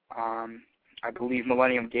 I believe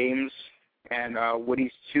Millennium Games and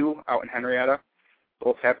Woody's 2 out in Henrietta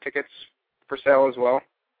both have tickets for sale as well.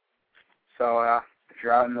 So if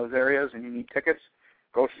you're out in those areas and you need tickets,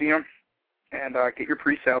 go see them and get your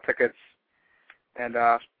pre-sale tickets. And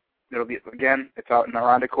it'll be, again, it's out in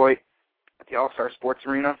Irondequoit at the All-Star Sports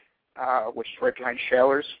Arena, which is right behind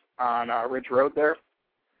Shalers on Ridge Road there.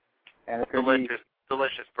 And it's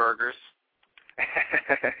delicious burgers.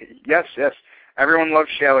 Yes. everyone loves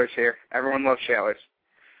Shalers here. Everyone loves Shalers.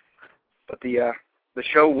 But the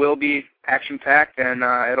show will be action-packed, and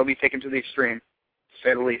it'll be taken to the extreme, to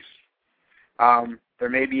say the least. There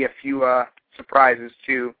may be a few surprises,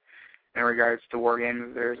 too, in regards to War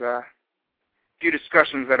Games. There's a few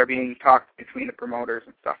discussions that are being talked between the promoters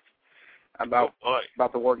and stuff about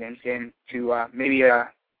the War Games game to maybe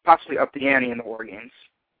possibly up the ante in the War Games.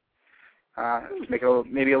 Make it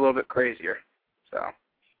maybe a little bit crazier. So,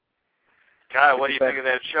 Kyle, what do you think of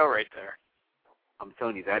that show right there? I'm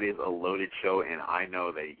telling you, that is a loaded show, and I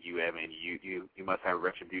know that you must have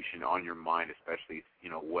retribution on your mind, especially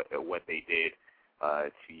what they did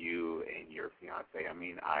to you and your fiance. I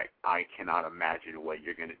mean, I cannot imagine what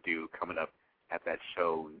you're gonna do coming up at that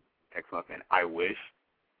show next month, and I wish,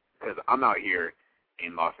 because I'm out here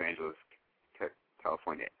in Los Angeles,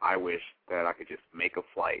 California, I wish that I could just make a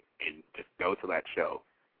flight and just go to that show,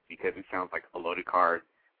 because it sounds like a loaded card.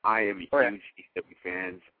 I am a huge ECW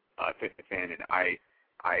fan, and I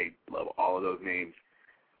love all of those names.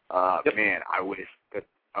 Man, I wish that.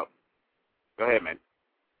 Oh, go ahead, man.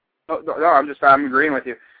 No, I'm agreeing with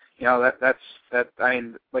you. You know, that's. I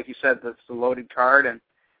mean, like you said, that's a loaded card, and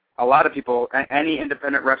a lot of people, any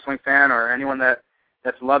independent wrestling fan or anyone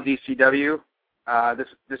that's loved ECW, this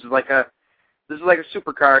is like a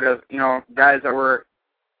super card of guys that were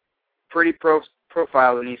pretty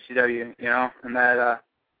profiled in ECW, and that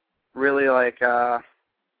really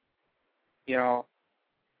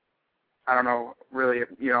I don't know, really,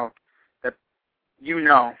 that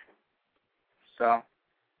so.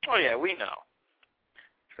 Oh yeah, we know.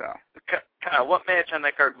 So, Kyle, what match on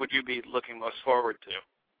that card would you be looking most forward to?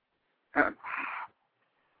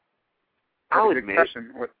 I'll admit.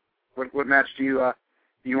 Question. What match do you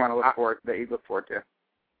want to look forward that you look forward to?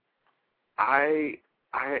 I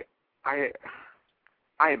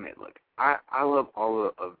admit, look, I love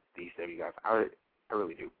all of these ECW guys. I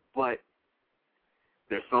really do. But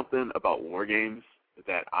there's something about War Games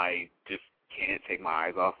that I just can't take my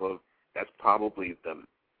eyes off of. That's probably the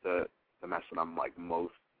match that I'm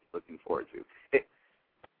most looking forward to. I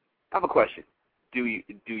have a question. Do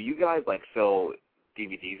you guys sell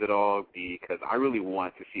DVDs at all? Because I really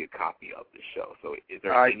want to see a copy of this show. So is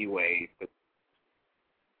there any way that...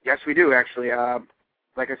 Yes, we do, actually.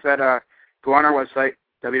 Like I said, go on our website,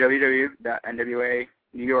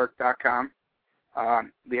 www.nwanewyork.com.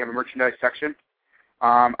 We have a merchandise section.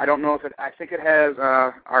 I don't know if I think it has,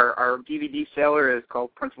 our DVD seller is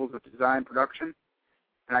called Principles of Design Production.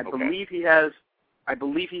 And I believe he has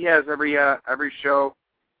every show.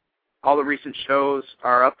 All the recent shows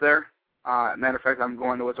are up there. Matter of fact, I'm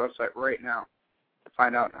going to his website right now to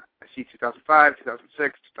find out. I see 2005,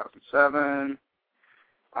 2006, 2007,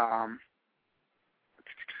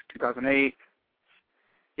 2008.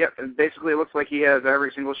 Yep, and basically it looks like he has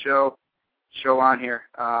every single show on here.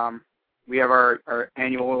 We have our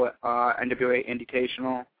annual NWA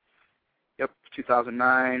Invitational. Yep,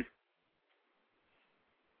 2009.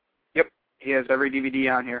 Yep, he has every DVD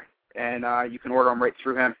on here, and you can order them right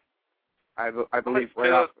through him. I believe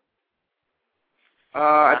right off.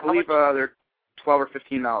 I believe they're $12 or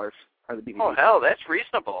 $15 are the DVDs. Oh hell, that's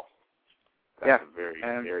reasonable. That's a very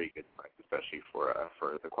very good price, especially for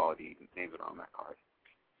the quality names that are on that card.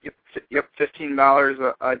 Yep,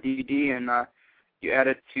 $15 a DVD, and you add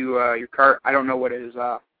it to your cart. I don't know what it is.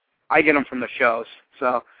 I get them from the shows,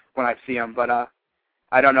 so when I see them, but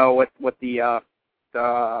I don't know what the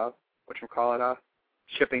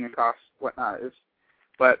shipping and costs whatnot is.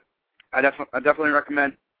 But I definitely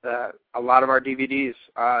recommend a lot of our DVDs.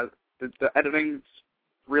 The editing's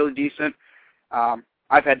really decent.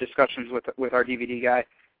 I've had discussions with our DVD guy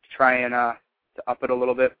to try and to up it a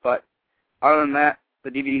little bit, but other than that, the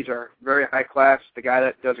DVDs are very high class. The guy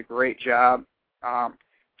that does a great job.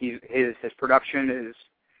 His production is,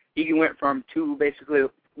 he went from two basically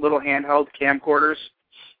little handheld camcorders,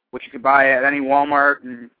 which you could buy at any Walmart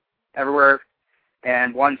and everywhere,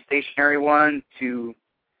 and one stationary one to,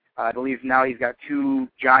 I believe now he's got two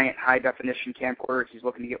giant high definition camcorders. He's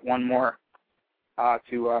looking to get one more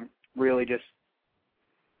to really just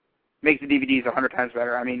make the DVDs 100 times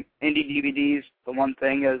better. I mean, indie DVDs, the one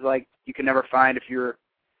thing is you can never find if you're,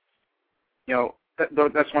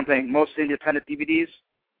 that's one thing. Most independent DVDs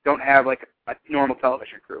don't have a normal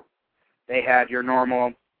television crew. They had your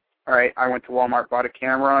normal, all right, I went to Walmart, bought a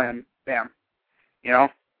camera, and bam,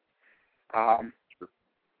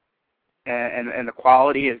 and the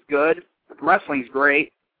quality is good. The wrestling's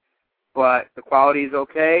great, but the quality is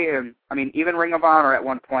okay. And I mean, even Ring of Honor at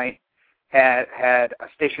one point had a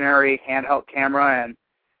stationary handheld camera,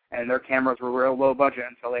 and their cameras were real low budget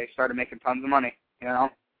until they started making tons of money.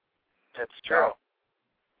 That's true.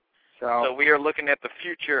 So we are looking at the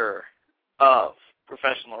future of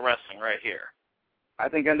professional wrestling right here. I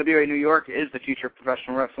think NWA New York is the future of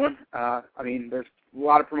professional wrestling. I mean, there's a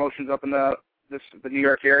lot of promotions up in the New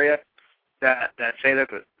York area that say that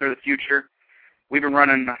they're the future. We've been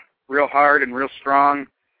running real hard and real strong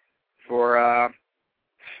for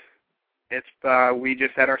we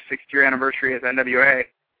just had our 6th year anniversary as NWA.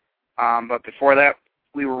 But before that,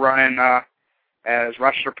 we were running as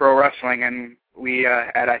Wrestler Pro Wrestling, and we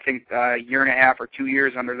had, I think, a year and a half or 2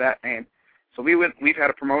 years under that name. So we've had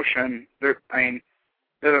a promotion. The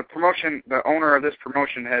owner of this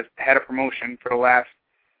promotion has had a promotion for the last,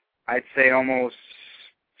 I'd say it's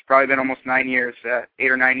probably been almost 9 years,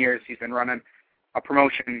 8 or 9 years. He's been running a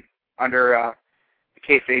promotion under the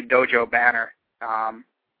Kayfabe Dojo banner.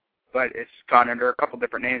 But it's gone under a couple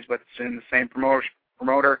different names, but it's in the same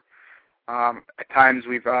promoter. At times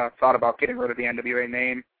we've thought about getting rid of the NWA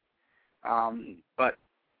name, but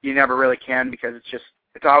you never really can because it's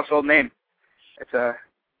a household name. It's a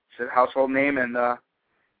household name, and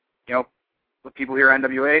when people hear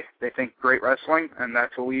NWA, they think great wrestling, and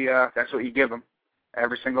that's what you give them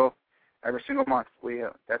every single month.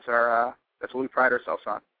 That's what we pride ourselves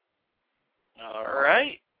on. All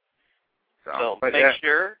right. So make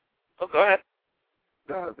sure. Oh, go ahead.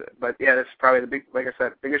 But yeah, this is probably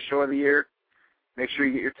biggest show of the year. Make sure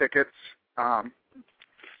you get your tickets.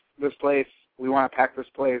 This place, we want to pack this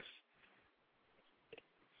place.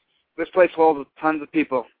 This place holds tons of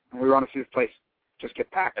people, and we want to see this place just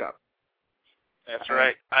get packed up. That's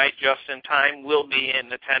right. I, Justin Tyme, will be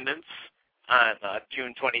in attendance on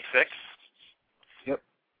June 26th. Yep.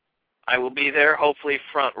 I will be there, hopefully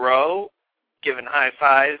front row, giving high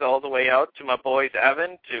fives all the way out to my boys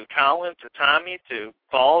Evan, to Colin, to Tommy, to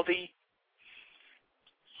Baldy.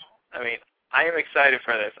 I mean, I am excited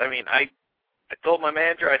for this. I mean, I told my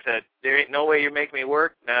manager, I said, there ain't no way you're making me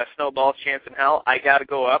work. Not a snowball's chance in hell. I got to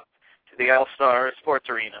go up to the All-Star Sports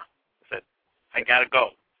Arena. I said, I got to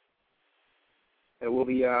go. It will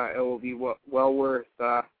be well worth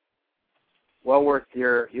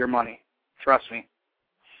your money. Trust me.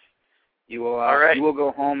 You will right. You will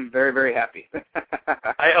go home very, very happy.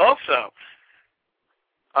 I hope so.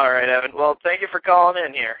 All right, Evan. Well, thank you for calling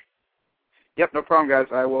in here. Yep, no problem, guys.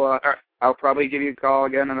 I will. I'll probably give you a call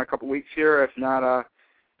again in a couple weeks here. If not,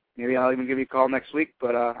 maybe I'll even give you a call next week.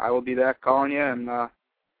 But I will be back calling you and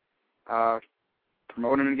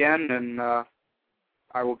promoting again. And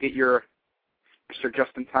I will get your Mr.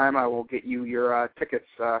 Justin Tyme. I will get you your tickets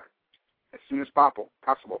as soon as possible.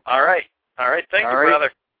 All right. Thank you,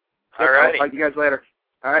 brother. All right. I'll talk to you guys later.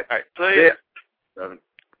 All right. See ya.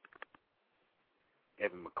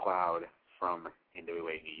 Evan McLeod from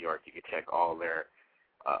NWA New York. You can check all their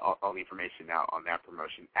all the information out on that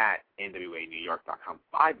promotion at NWANewYork.com.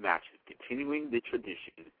 5 matches, continuing the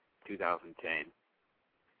tradition 2010.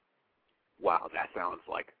 Wow, that sounds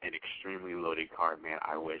like an extremely loaded card, man.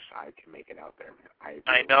 I wish I could make it out there, man.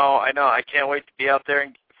 I know. I can't wait to be out there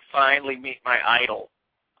and finally meet my idol,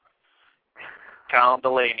 Colin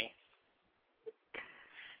Delaney.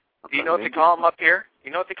 Do you know what they call him up here?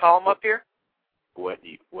 What do they call him up there?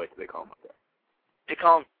 They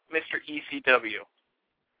call him Mr. ECW.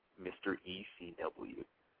 Mr. ECW.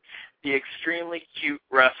 The extremely cute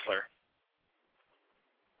wrestler.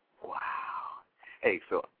 Wow. Hey,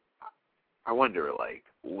 so I wonder, like,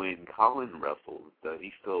 when Colin wrestles, does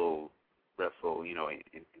he still wrestle, in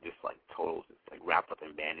just, like, totals, like, wrapped up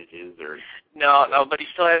in bandages, or? No, but he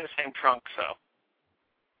still has the same trunk, so.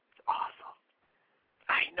 It's awesome.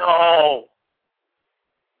 I know.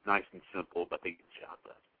 Nice and simple, but they get the job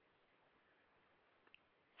done.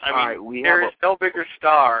 I mean, there is no bigger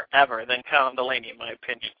star ever than Colin Delaney, in my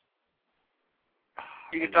opinion.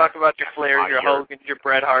 You can talk about your Flairs, your Hogans, your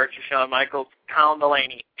Bret Harts, your Shawn Michaels. Colin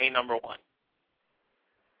Delaney, number one.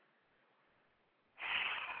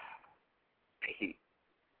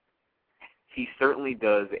 He certainly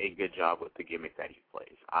does a good job with the gimmick that he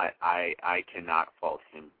plays. I cannot fault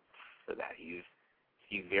him for that. He's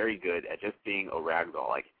very good at just being a ragdoll.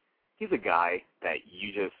 Like, he's a guy that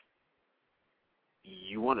you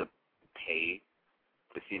want to pay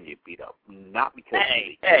to see him get beat up, not because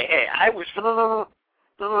I was no.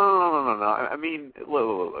 I mean,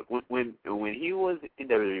 look. When he was in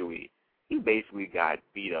WWE, he basically got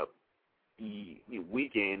beat up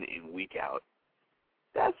week in and week out.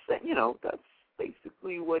 That's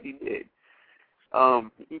basically what he did.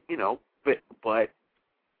 But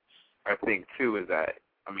I think too is that,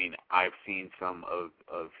 I mean, I've seen some of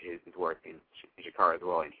his work in Chicago as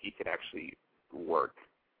well, and he could actually work.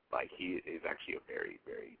 Like, he is actually a very,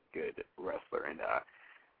 very good wrestler, and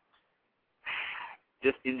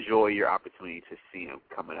just enjoy your opportunity to see him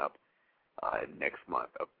coming up next month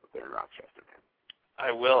up there in Rochester, man.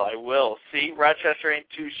 I will. See, Rochester ain't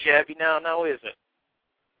too shabby now, is it?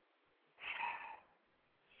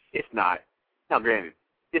 It's not. Now, granted,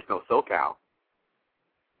 it's no SoCal,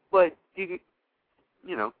 but you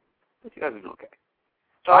know, but you guys are doing okay.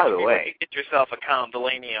 By the way, get yourself a Count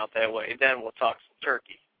Delaney out that way, then we'll talk some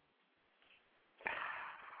turkey.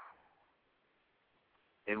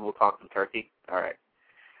 And we'll talk some turkey. All right.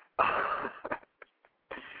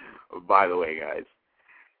 By the way, guys,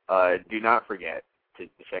 do not forget to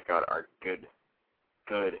check out our good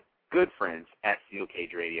friends at Steel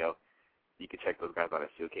Cage Radio. You can check those guys out at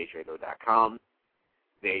steelcageradio.com.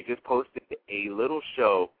 They just posted a little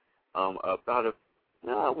show about a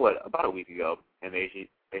week ago, and they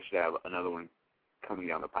should have another one coming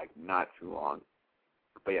down the pike not too long.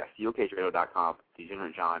 But yeah, steelcageradio.com,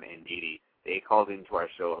 Degenerate John and Dee, they called into our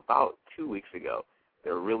show about 2 weeks ago.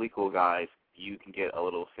 They're really cool guys. You can get a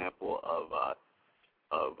little sample of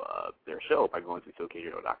their show by going to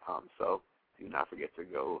steelcageradio.com. So do not forget to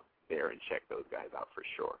go there and check those guys out for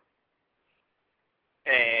sure.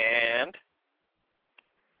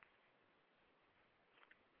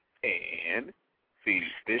 And see,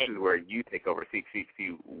 this is where you take over. See,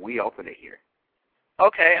 we alternate here.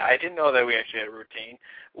 Okay, I didn't know that we actually had a routine.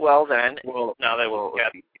 Well then, now that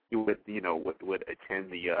you would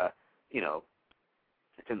attend the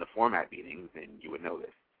attend the format meetings, then you would know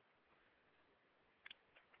this.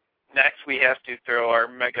 Next, we have to throw our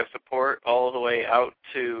mega support all the way out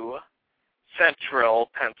to Central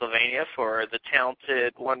Pennsylvania for the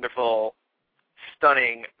talented, wonderful,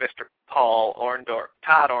 stunning Mr. Todd Orndorff.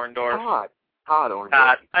 Todd Orndorff.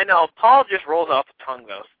 I know. Paul just rolls off the tongue,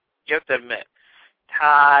 though. You have to admit.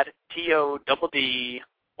 Todd, T-O-D-D,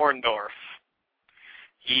 Orndorff.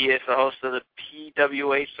 He is the host of the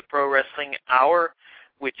PWH, the Pro Wrestling Hour,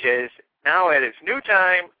 which is now at its new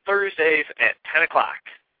time, Thursdays at 10 o'clock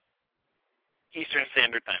Eastern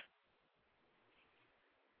Standard Time.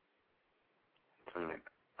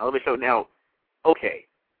 So now, okay,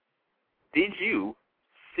 did you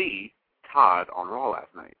see Todd on Raw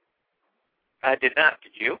last night? I did not.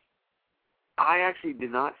 Did you? I actually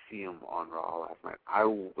did not see him on Raw last night. I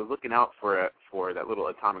was looking out for that little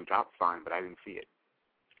atomic drop sign, but I didn't see it.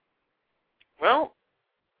 Well,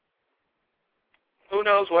 who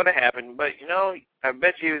knows what happened, but, I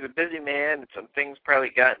bet you he was a busy man and some things probably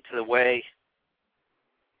got into the way.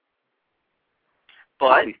 But,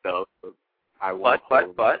 probably so.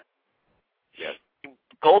 But, yes.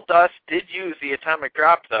 Goldust did use the atomic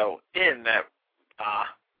drop, though, in that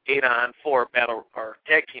 8-on-4 battle or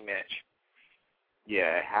tag team match.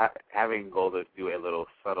 Yeah, having Goldust do a little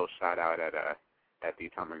subtle shout out at the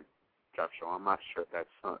atomic drop show. I'm not sure if that's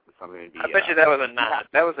something to be. I bet you that was a nod.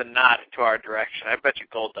 That was a nod to our direction. I bet you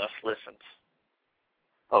Goldust listens.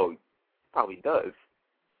 Oh, probably does.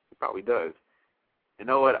 He probably does. You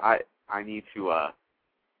know what? I need to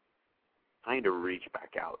reach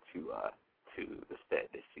back out to the Stead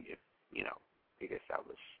to see if we can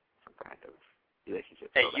establish some kind of relationship.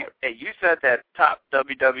 Hey, you said that top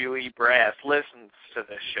WWE brass listens to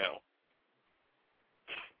this show.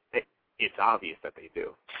 It's obvious that they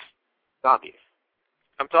do. It's obvious.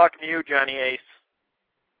 I'm talking to you, Johnny Ace.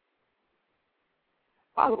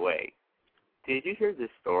 By the way, did you hear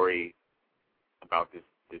this story about this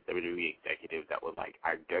WWE executive that was I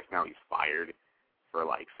guess now he's fired for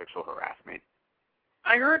sexual harassment?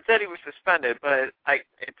 I heard that he was suspended, but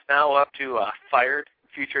it's now up to fired,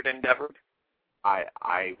 future endeavor.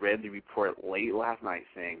 I read the report late last night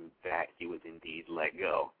saying that he was indeed let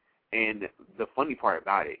go. And the funny part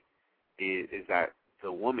about it is that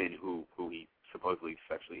the woman who he supposedly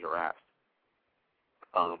sexually harassed,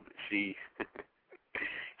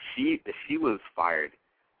 she was fired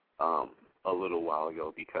a little while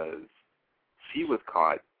ago because she was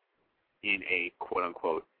caught in a quote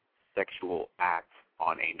unquote sexual act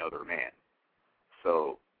on another man.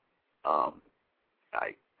 So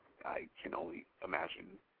I can only imagine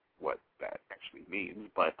what that actually means.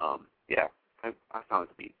 But yeah, I found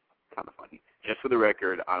it to be kind of funny. Just for the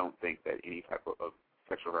record, I don't think that any type of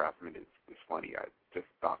sexual harassment is funny. I just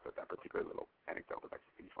thought that particular little anecdote was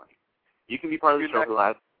actually pretty funny. You can be part of the show for the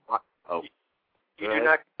last. Oh, you do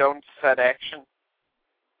not condone said action.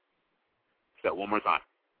 So one more time.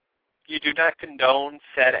 You do not condone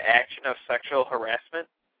said action of sexual harassment?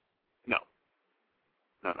 No.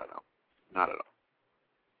 No, not at all.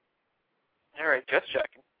 All right, just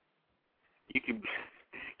checking. You can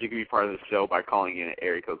be part of the show by calling in at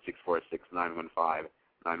area code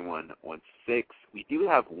 646-915-9116. We do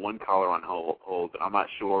have one caller on hold, but I'm not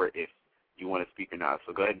sure if you want to speak or not.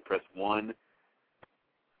 So go ahead and press 1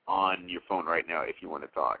 on your phone right now if you want to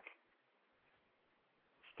talk.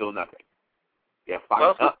 Still nothing. Yeah,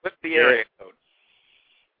 well, what's the area code?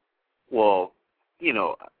 Well, you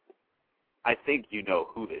know, I think you know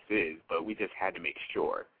who this is, but we just had to make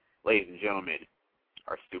sure. Ladies and gentlemen,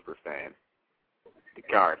 our super fan, the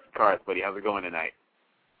Cars, buddy, how's it going tonight?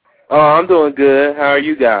 Oh, I'm doing good. How are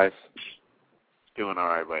you guys? Doing all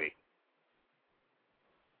right, buddy.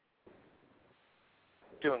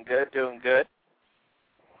 Doing good.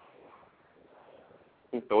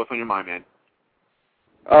 So what's on your mind, man?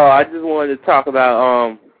 Oh, I just wanted to talk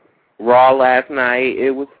about Raw last night.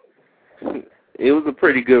 It was a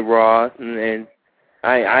pretty good Raw, and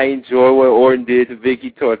I enjoy what Orton did to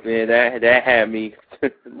Vicky towards the end. That had me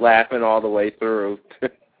laughing all the way through.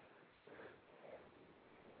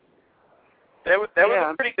 That was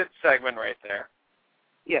a pretty good segment right there.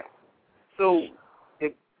 Yeah. So,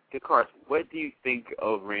 Cars, what do you think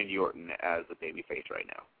of Randy Orton as a babyface right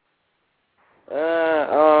now?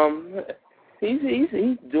 He's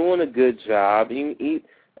doing a good job.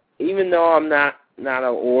 Even though I'm not an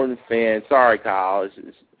Orton fan, sorry, Kyle.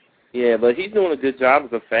 Yeah, but he's doing a good job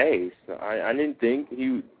as a face. I didn't think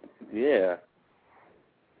he. Yeah.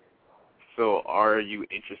 So, are you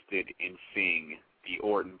interested in seeing the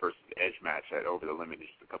Orton versus Edge match at Over the Limit in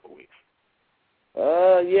just a couple weeks?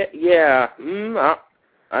 Yeah.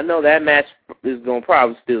 I know that match is gonna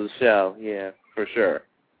probably steal the show. Yeah, for sure.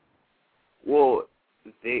 Well,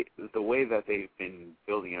 the way that they've been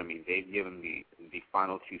building, I mean, they've given the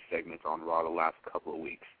final two segments on Raw the last couple of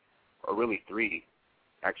weeks, or really three.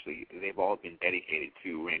 Actually, they've all been dedicated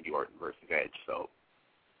to Randy Orton versus Edge. So,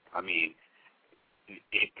 I mean,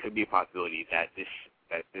 it could be a possibility that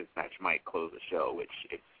this match might close the show. Which,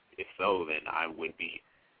 if so, then I would be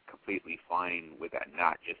completely fine with that.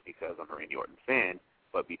 Not just because I'm a Randy Orton fan,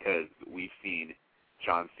 but because we've seen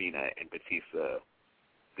John Cena and Batista.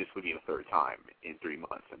 This would be the third time in 3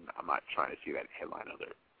 months, and I'm not trying to see that headline of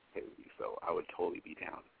their pay-per-view. So I would totally be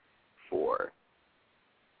down for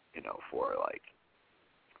like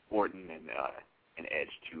Orton and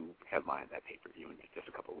Edge to headline that pay-per-view in just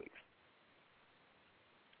a couple of weeks.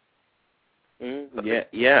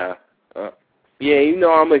 Yeah. You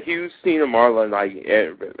know, I'm a huge Cena Marlon like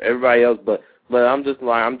everybody else, but I'm just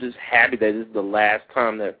happy that this is the last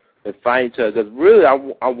time that they fight each other. Because really,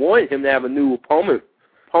 I wanted him to have a new opponent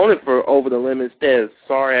for Over the Limit instead of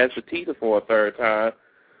sorry-ass Batista for a third time.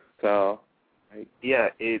 So, yeah,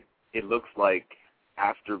 it looks like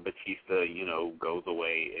after Batista, goes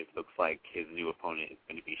away, it looks like his new opponent is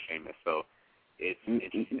going to be Sheamus. So, it's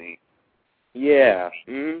interesting. Yeah.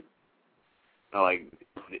 Because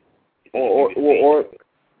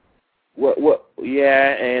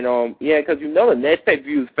the next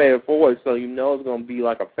pay-per-view is Fatal 4-Way, so it's going to be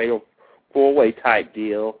like a Fatal 4-Way type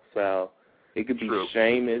deal. So. It could be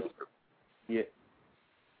Sheamus. Yeah.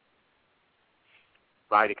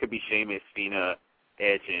 Right, it could be Sheamus, Cena,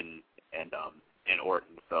 Edge, and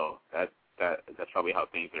Orton. So that's probably how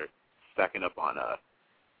things are stacking up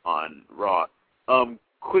on Raw.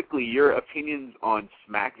 Quickly, your opinions on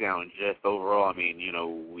SmackDown just overall. I mean,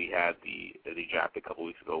 we had the draft a couple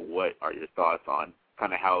weeks ago. What are your thoughts on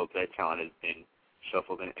kind of how that talent has been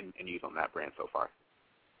shuffled and used on that brand so far?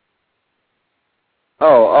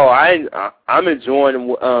 I'm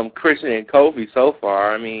enjoying Christian and Kofi so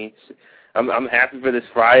far. I mean, I'm happy for this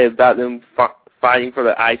Friday about them fighting for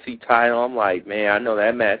the IC title. I'm like, man, I know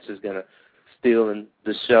that match is gonna steal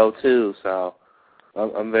the show too. So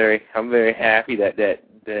I'm very happy that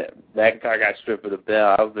guy got stripped of the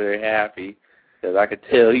belt. I was very happy because I could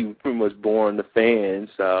tell he was pretty much boring the fans.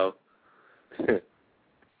 So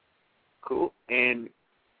cool. And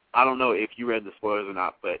I don't know if you read the spoilers or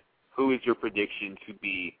not, but who is your prediction to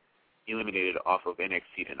be eliminated off of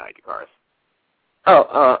NXT tonight, Cars?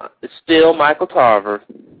 It's still Michael Tarver.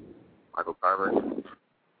 Michael Tarver?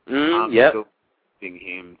 Yep. I'm still seeing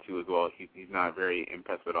him, too, as well. He's not very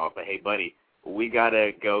impressed at all. But, hey, buddy, we got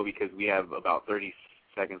to go because we have about 30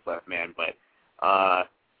 seconds left, man. But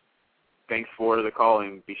thanks for the call,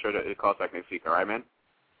 and be sure to call us back next week. All right, man?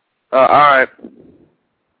 All right.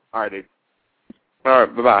 All right, dude. All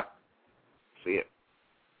right, bye-bye. See ya.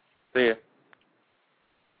 See ya.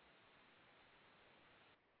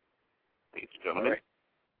 Ladies and gentlemen.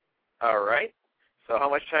 All right. So how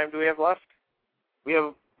much time do we have left? We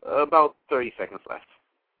have about 30 seconds left.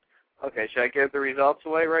 Okay, should I give the results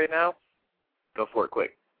away right now? Go for it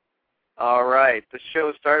quick. All right. The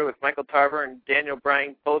show started with Michael Tarver and Daniel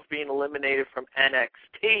Bryan both being eliminated from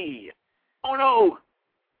NXT. Oh, no.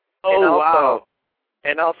 Wow.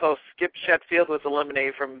 And also Skip Sheffield was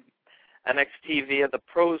eliminated from NXT via the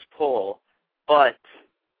pros poll. But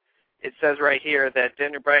it says right here that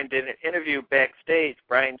Daniel Bryan did an interview backstage.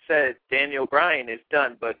 Bryan said Daniel Bryan is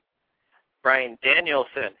done, but Bryan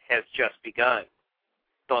Danielson has just begun.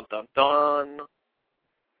 Dun, dun, dun.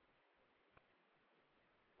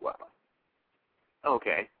 Wow.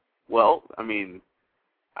 Okay. Well, I mean,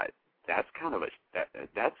 that's kind of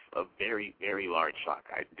that's a very, very large shock.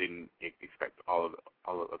 I didn't expect all of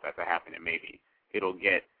that to happen, and maybe it'll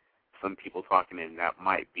get some people talking, and that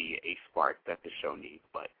might be a spark that the show needs.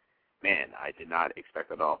 But man, I did not expect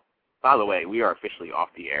it at all. By the way, we are officially off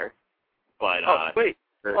the air. But sweet.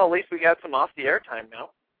 Well, at least we got some off the air time now.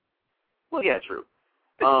 Well, yeah, true.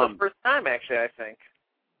 This is the first time, actually, I think.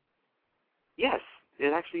 Yes,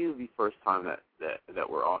 it actually is the first time that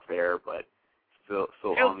we're off air, but still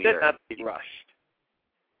on the did air. Not be rushed.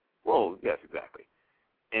 Well, yes, exactly.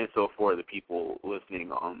 And so for the people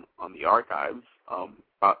listening on the archives,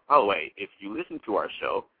 by the way, if you listen to our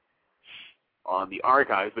show on the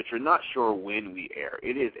archives, but you're not sure when we air,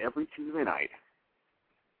 it is every Tuesday night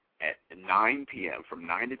at 9 p.m., from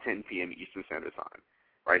 9 to 10 p.m. Eastern Standard Time,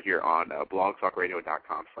 right here on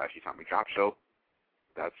blogtalkradio.com/Atomic Drop Show.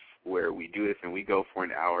 That's where we do this, and we go for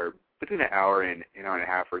an hour, between an hour and an hour and a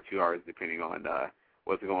half or 2 hours, depending on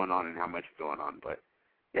what's going on and how much is going on. But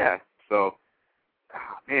yeah, so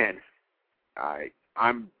man,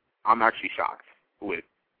 I'm actually shocked with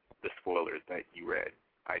the spoilers that you read.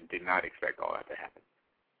 I did not expect all that to happen.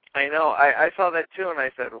 I know. I saw that too, and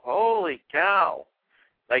I said, "Holy cow!"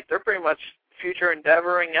 Like, they're pretty much future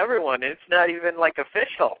endeavoring everyone. It's not even like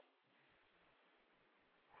official.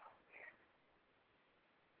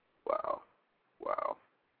 Wow.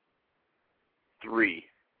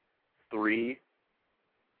 Three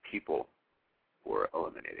people were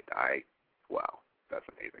eliminated. Wow, that's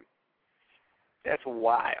amazing. That's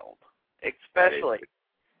wild. Especially,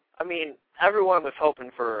 I mean, everyone was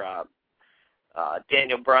hoping for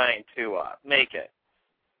Daniel Bryan to make it.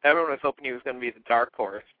 Everyone was hoping he was going to be the dark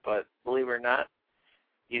horse, but believe it or not,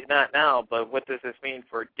 he's not now. But what does this mean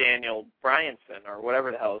for Daniel Bryanson, or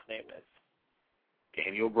whatever the hell his name is?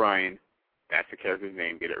 Daniel Bryan. That's the character's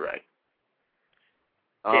name. Get it right.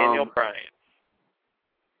 Daniel Bryan.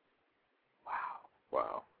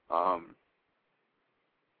 Wow.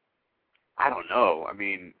 I don't know. I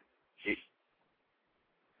mean,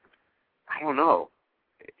 I don't know.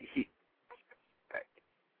 He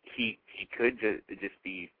could just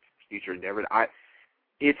be future endeavor.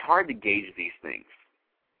 It's hard to gauge these things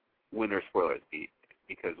when they're spoilers,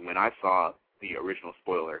 because when I saw the original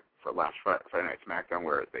spoiler for last Friday Night SmackDown,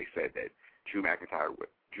 where they said that Drew McIntyre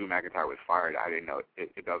was fired, I didn't know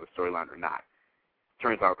if that was a storyline or not.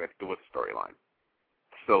 Turns out that it was a storyline.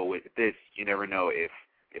 So with this, you never know if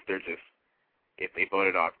they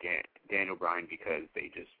voted off Daniel Bryan because they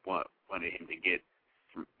just wanted him to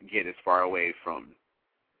get as far away from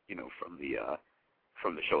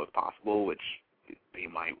the show as possible, which they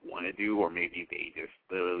might want to do, or maybe they just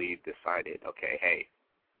literally decided, okay, hey,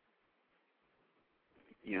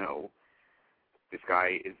 this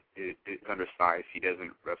guy is undersized. He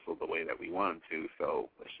doesn't wrestle the way that we want him to, so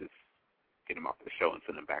let's just get him off the show and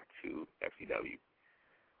send him back to FCW.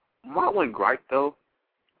 My one gripe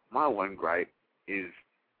is,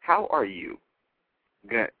 how are you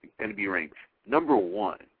going to be ranked number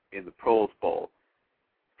one in the Pros Bowl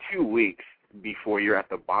 2 weeks before you're at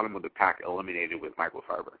the bottom of the pack, eliminated with Michael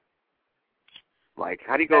Sarver? Like,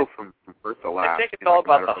 how do you go from first to last? I think it's all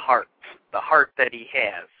about the heart that he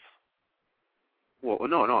has. Well,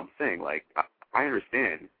 no, I'm saying, like, I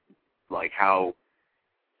understand, like, how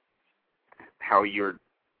you're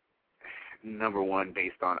number one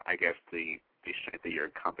based on, I guess, the strength of your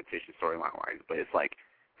competition storyline-wise, but it's like,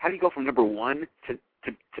 how do you go from number one to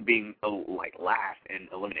being, like, last and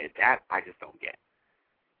eliminated? That I just don't get.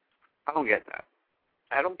 I don't get that.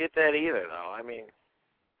 I don't get that either, though. I mean,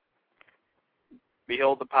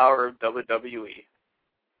 behold the power of WWE.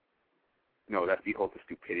 No, that's behold the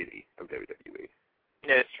stupidity of WWE.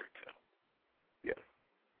 Yeah, it's true, too. Yes.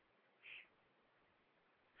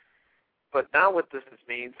 But now what does this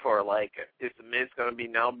mean for, like, is The Miz going to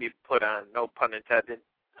be put on, no pun intended,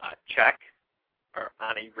 check? Or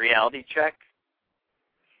on a reality check?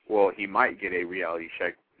 Well, he might get a reality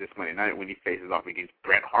check this Monday night when he faces off against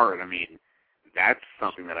Bret Hart. I mean, that's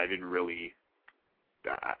something that I didn't really,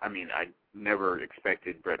 I never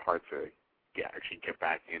expected Bret Hart to actually get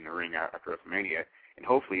back in the ring after WrestleMania. And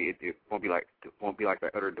hopefully it won't be like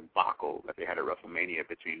that utter debacle that they had at WrestleMania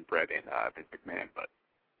between Bret and Vince McMahon. But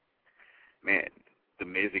man, The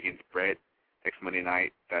Miz against Bret next Monday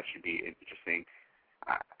night, that should be interesting.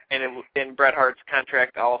 And Bret Hart's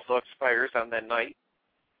contract also expires on that night.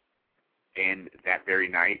 And that very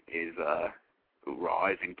night is Raw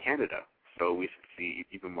is in Canada, so we should see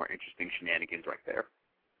even more interesting shenanigans right there.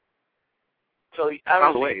 So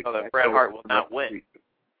obviously, you know that Bret Hart will not win.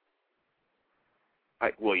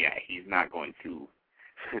 Well, yeah, he's not going to.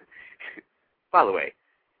 By the way,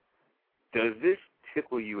 does this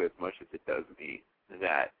tickle you as much as it does me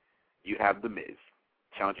that you have The Miz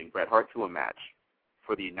challenging Bret Hart to a match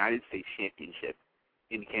for the United States Championship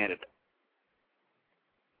in Canada?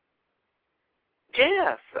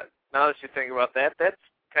 Yes. Now that you think about that, that's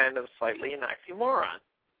kind of slightly an oxymoron.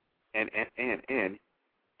 And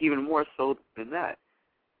even more so than that,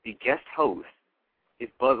 the guest host is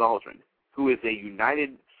Buzz Aldrin, who is a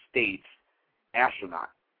United States astronaut.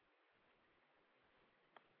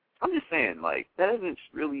 I'm just saying, like, that doesn't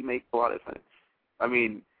really make a lot of sense. I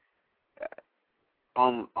mean,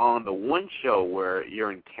 on the one show where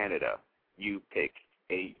you're in Canada, you pick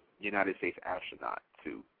a United States astronaut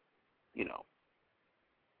to, you know,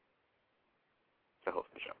 to host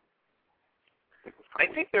the show. I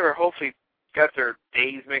think they were hopefully got their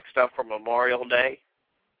days mixed up for Memorial Day.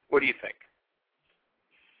 What do you think?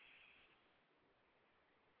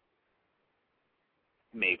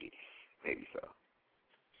 Maybe so.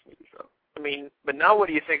 I mean, but now what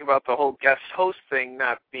do you think about the whole guest host thing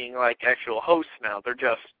not being like actual hosts now? They're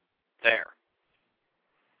just there.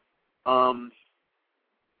 It's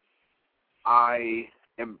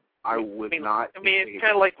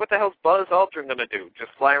kind of like, what the hell's Buzz Aldrin going to do?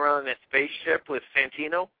 Just fly around in a spaceship with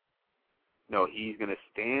Santino? No, he's going to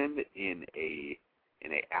stand in a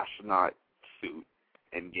astronaut suit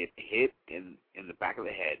and get hit in the back of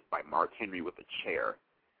the head by Mark Henry with a chair,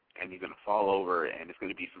 and he's going to fall over, and it's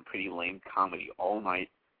going to be some pretty lame comedy all night,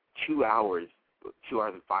 2 hours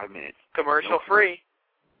and 5 minutes. Commercial free.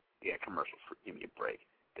 Yeah, commercial free. Give me a break.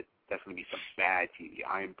 That's going to be some bad TV.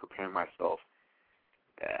 I am preparing myself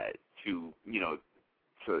to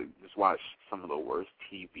just watch some of the worst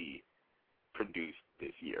TV produced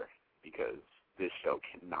this year, because this show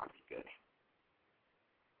cannot be good.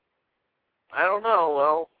 I don't know.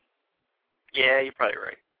 Well, yeah, you're probably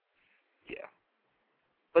right. Yeah.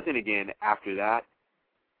 But then again, after that,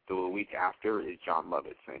 the week after is John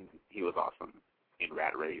Lovitz, and he was awesome in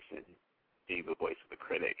Rat Race and being the voice of the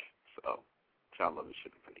critic. So John Lovitz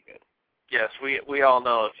should be pretty good. Yes, we all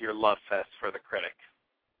know it's your love fest for the critic.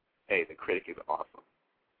 Hey, the critic is awesome.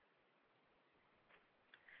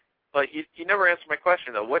 But you never answered my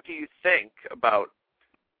question, though. What do you think about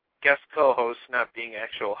guest co-hosts not being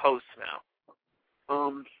actual hosts now?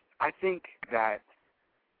 I think that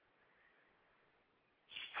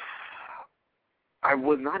I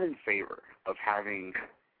was not in favor of having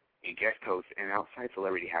a guest host and outside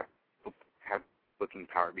celebrity have booking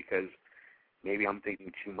power, because maybe I'm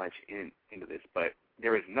thinking too much into this, but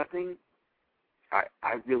there is nothing.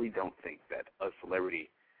 I really don't think that a celebrity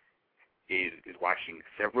is watching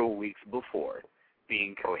several weeks before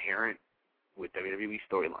being coherent with WWE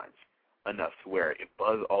storylines enough to where if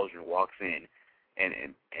Buzz Aldrin walks in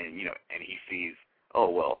and he sees, oh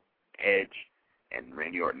well, Edge and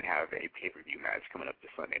Randy Orton have a pay-per-view match coming up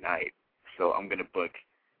this Sunday night, so I'm going to book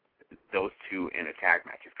those two in a tag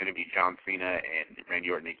match. It's going to be John Cena and Randy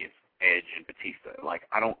Orton against Edge and Batista. Like,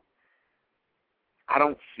 I don't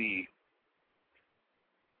see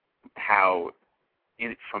how,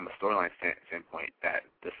 from a storyline standpoint, that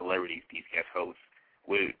the celebrities, these guest hosts,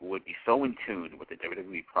 would be so in tune with the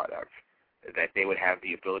WWE product that they would have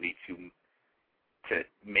the ability to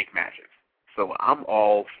make matches. So I'm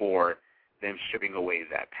all for them stripping away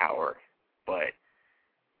that power. But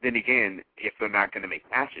then again, if they're not going to make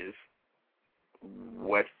matches,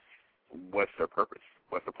 what's their purpose?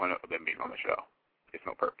 What's the point of them being on the show? It's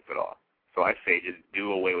no purpose at all. So I say just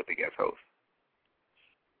do away with the guest host.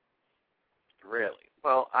 Really?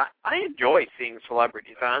 Well, I enjoy seeing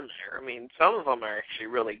celebrities on there. I mean, some of them are actually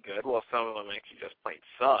really good, while some of them actually just plain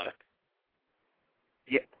suck.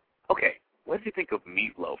 Yeah. Okay. What did you think of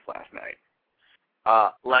Meatloaf last night?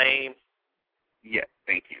 Lame. Yeah,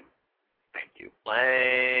 thank you.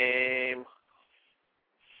 Lame.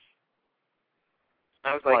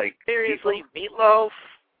 I was like seriously, Meatloaf?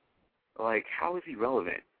 Like, how is he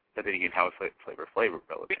relevant? But then again, how is Flavor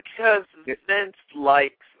relevant? Because Vince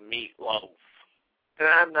likes Meatloaf. And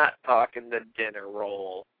I'm not talking the dinner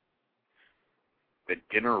roll. The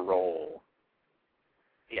dinner roll?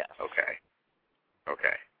 Yes. Okay.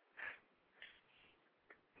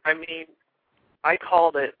 I mean, I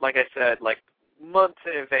called it, like I said, like months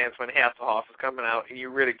in advance when Hasselhoff was coming out, and you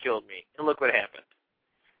ridiculed me. And look what happened.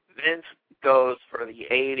 Vince goes for the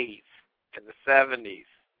 80s and the 70s.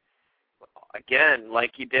 Again,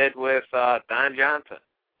 like he did with Don Johnson.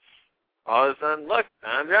 All of a sudden, look,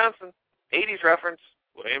 Don Johnson, 80s reference,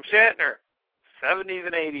 William Shatner. 70s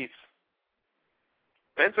and 80s.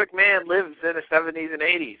 Vince McMahon lives in the 70s and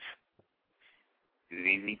 80s.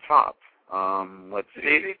 ZZ Top. Let's see.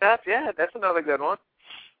 ZZ Top, yeah, that's another good one.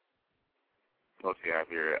 Let's see out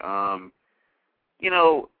here. You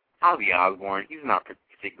know, Ozzy Osbourne, he's not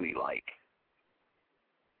particularly, like,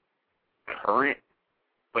 current,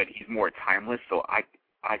 but he's more timeless, so I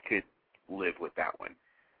could live with that one.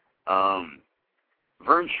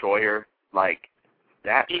 Vern Troyer, like,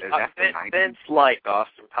 that's the 90s. Vince liked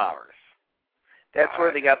Austin Powers. That's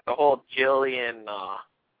where they got the whole Jillian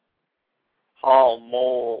Hall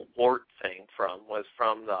Mole Wart thing from, was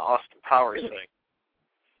from the Austin Powers thing.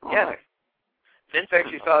 Oh, Yeah. nice. Vince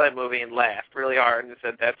actually saw that movie and laughed really hard and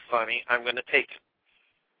said, "That's funny. I'm going to take it."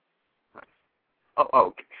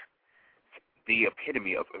 Oh, the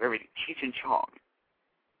epitome of everything. Cheech and Chong.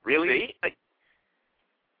 Really? See?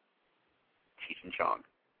 Cheech and Chong.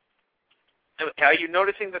 Are you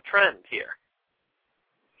noticing the trend here?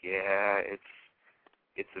 Yeah,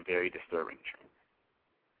 it's a very disturbing trend.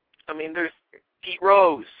 I mean, there's Pete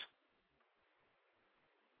Rose.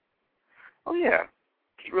 Oh, yeah.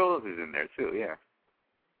 Pete Rose is in there, too, yeah.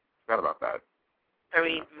 Forgot about that. I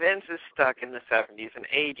mean, Vince is stuck in the 70s and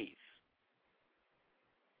 80s.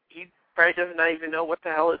 He probably does not even know what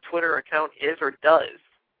the hell a Twitter account is or does,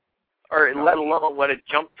 or let alone what a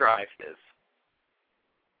jump drive is.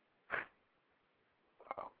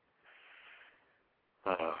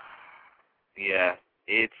 Wow. Yeah,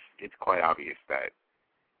 it's quite obvious that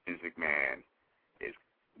Vince McMahon is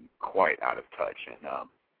quite out of touch, and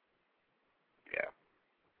yeah,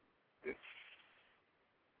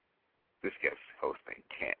 this guest hosting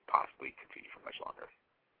can't possibly continue for much longer.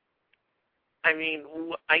 I mean,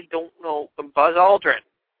 I don't know. Buzz Aldrin.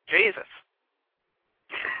 Jesus.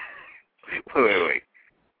 Wait.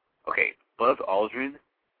 Okay, Buzz Aldrin,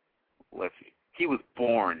 let's see. He was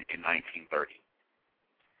born in 1930.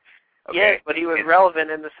 Okay? Yeah, but he was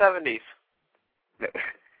relevant in the 70s.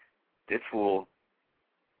 This fool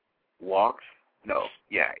walked. No,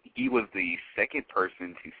 yeah, he was the second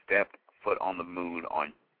person to step foot on the moon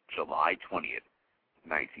on July 20th,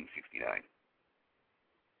 1969.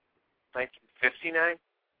 1959?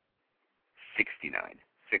 69.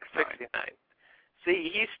 69. See,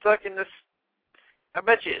 he's stuck in this. I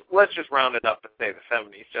bet you, let's just round it up and say the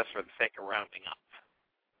 70s just for the sake of rounding up.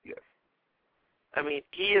 Yes. I mean,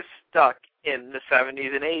 he is stuck in the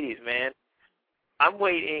 70s and 80s, man. I'm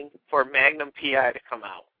waiting for Magnum PI to come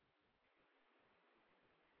out.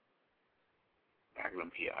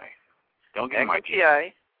 Magnum PI. Don't get Magnum my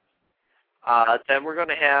PI. Then we're going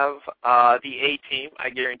to have the A-Team. I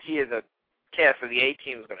guarantee you the cast of the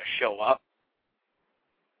A-Team is going to show up.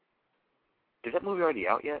 Is that movie already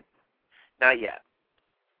out yet? Not yet.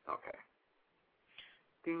 Okay.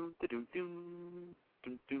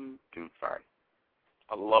 Sorry.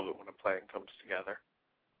 I love it when a plan comes together.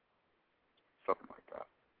 Something like that.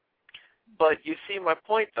 But you see my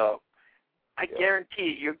point, though. I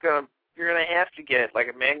guarantee you're gonna have to get like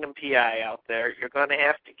a Magnum PI out there. You're gonna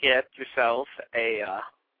have to get yourself a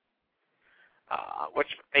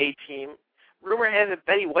A-Team. Rumor has it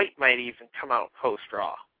Betty White might even come out post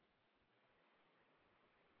Raw.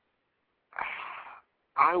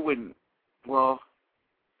 I wouldn't. Well,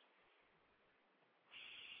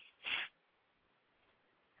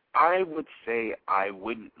 I would say I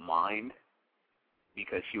wouldn't mind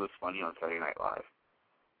because she was funny on Saturday Night Live.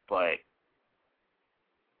 But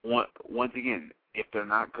once again, if they're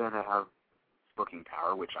not going to have booking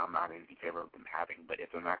power, which I'm not in favor of them having, but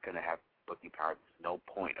if they're not going to have booking power, there's no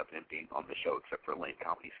point of them being on the show except for lame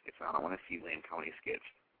comedy skits. And I don't want to see lame comedy skits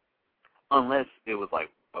unless it was like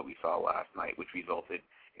what we saw last night, which resulted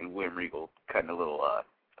in William Regal cutting a little, a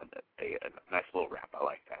nice little rap. I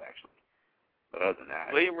like that, actually. But other than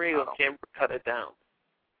that, William Regal can't cut it down.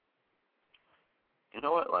 You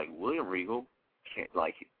know what? Like, William Regal,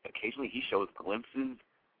 occasionally he shows glimpses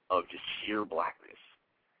of just sheer blackness.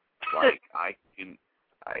 Like,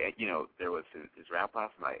 there was his rap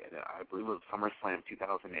last night, and I believe it was SummerSlam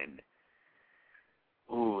 2007.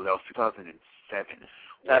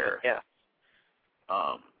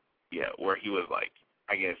 Where he was like,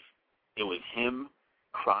 I guess it was him,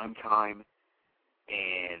 Crime Time,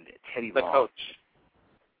 and Teddy Long. The coach.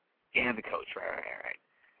 And the coach, right.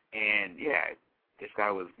 And, yeah, this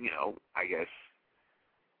guy was, I guess,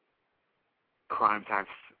 Crime Time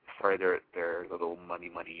started their little money,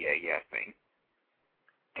 yeah thing.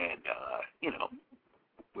 And,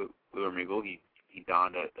 William Regal, he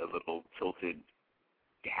donned a little tilted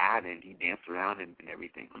hat, and he danced around and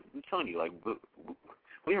everything. I'm telling you, like,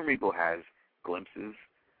 William Regal has glimpses,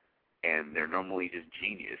 and they're normally just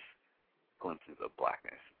genius glimpses of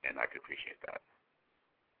blackness, and I could appreciate that.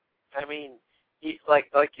 I mean, he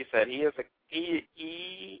like you said, he is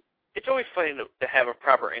it's always funny to have a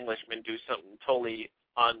proper Englishman do something totally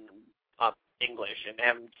English and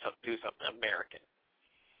have him do something American.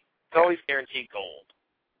 It's always guaranteed gold.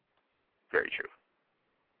 Very true.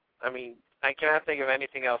 I mean, I cannot think of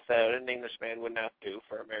anything else that an Englishman would not do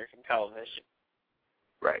for American television.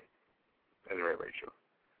 Right. That's very, very true.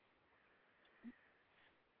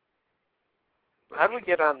 How do we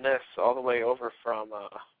get on this all the way over from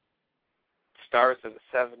stars of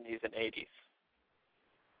the 70s and 80s?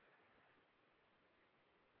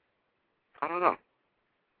 I don't know.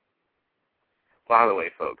 By the way,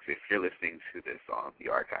 folks, if you're listening to this on the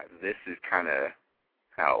archives, this is kind of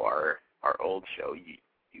how our old show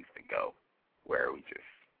used to go, where we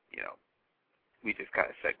just kind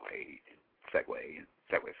of segue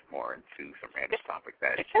some more into some random topics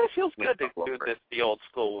that it kind of feels good to do this the old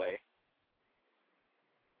school way.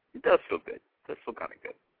 It does feel good. It does feel kind of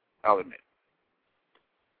good. I'll admit.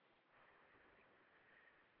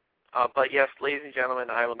 But yes, ladies and gentlemen,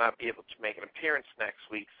 I will not be able to make an appearance next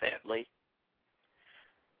week, sadly.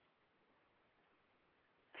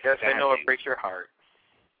 Yes, I know it breaks your heart.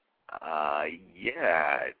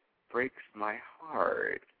 Yeah, it breaks my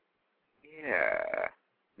heart. Yeah.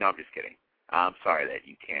 No, I'm just kidding. I'm sorry that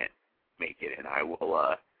you can't make it, and I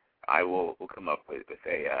will come up with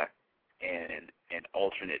an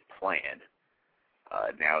alternate plan.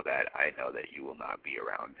 Now that I know that you will not be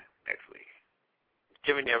around next week.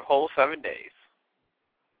 Giving you a whole 7 days.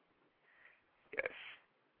 Yes.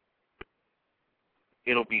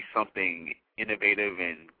 It'll be something innovative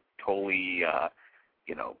and totally,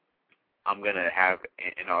 I'm going to have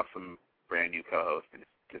an awesome brand new co-host, and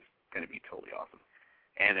it's just going to be totally awesome.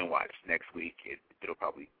 And then watch, next week, it'll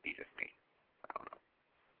probably be just me. I don't know.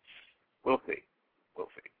 We'll see.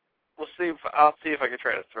 I'll see if I can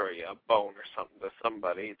try to throw you a bone or something to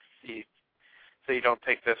somebody, see, so you don't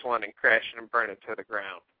take this one and crash it and burn it to the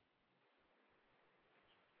ground.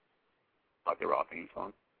 Like the Raw theme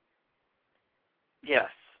song? Yes.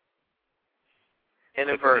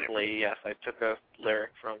 Inadvertently, yes, I took a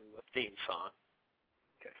lyric from the theme song.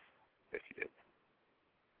 Yes, you did.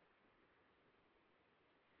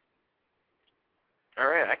 All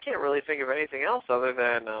right, I can't really think of anything else other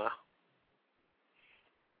than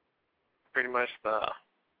pretty much the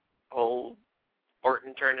whole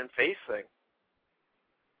Orton turning face thing.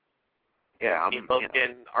 Yeah, both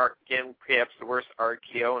getting perhaps the worst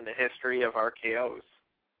RKO in the history of RKOs.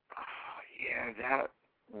 Yeah, that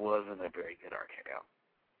wasn't a very good RKO.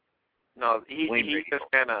 No, he just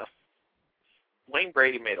kind of... Wayne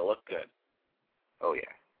Brady made it look good. Oh, yeah.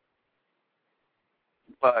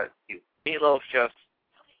 But Meatloaf just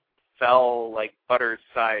fell like buttered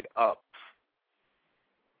side up.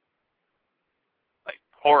 Like,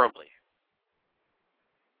 horribly.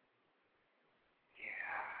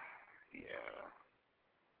 Yeah.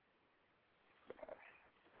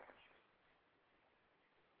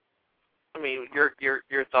 I mean,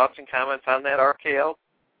 your thoughts and comments on that RKO?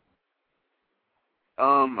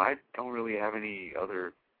 I don't really have any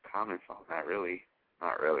other comments on that, really.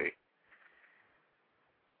 Not really.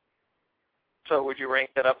 So would you rank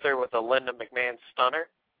that up there with a Linda McMahon stunner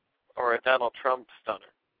or a Donald Trump stunner?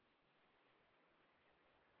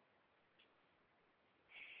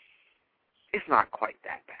 It's not quite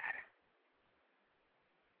that bad.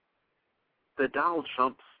 The Donald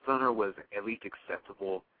Trump stunner was at least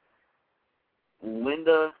acceptable.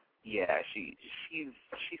 Linda, yeah, she's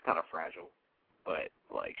kind of fragile, but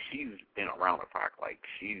like she's been around the block. Like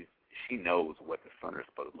she knows what the stunner is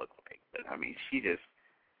supposed to look like. But I mean, she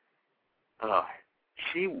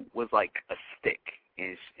was like a stick,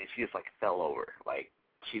 and she just like fell over. Like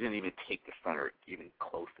she didn't even take the stunner even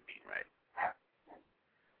close to being right.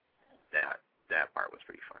 That part was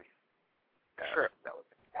pretty funny. Sure. That was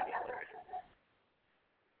hilarious.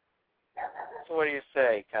 So what do you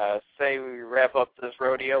say? Say we wrap up this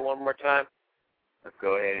rodeo one more time? Let's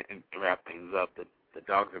go ahead and wrap things up. The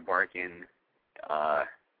dogs are barking.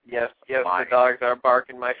 Yes, the dogs are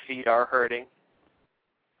barking. My feet are hurting.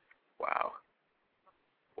 Wow.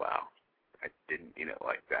 I didn't mean it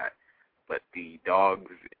like that. But the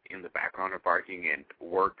dogs in the background are barking, and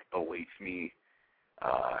work awaits me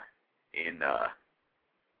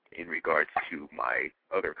in regards to my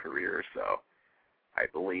other career. So I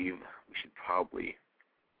believe we should probably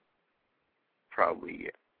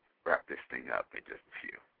wrap this thing up in just a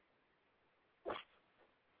few.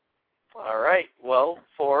 All right. Well,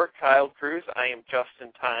 for Kyle Cruz, I am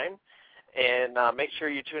Justin Tyme. And make sure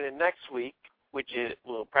you tune in next week, which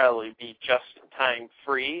will probably be Justin Tyme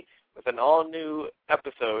free, with an all-new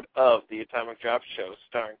episode of the Atomic Drop Show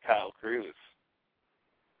starring Kyle Cruz.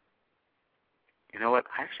 You know what?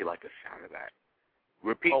 I actually like the sound of that.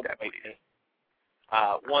 Repeat that, please.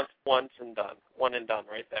 Once and done. One and done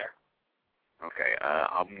right there. Okay,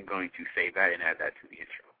 I'm going to save that and add that to the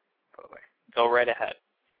intro, by the way. Go right ahead.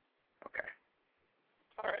 Okay.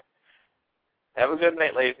 All right. Have a good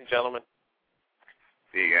night, ladies and gentlemen.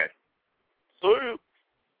 See you guys. See you.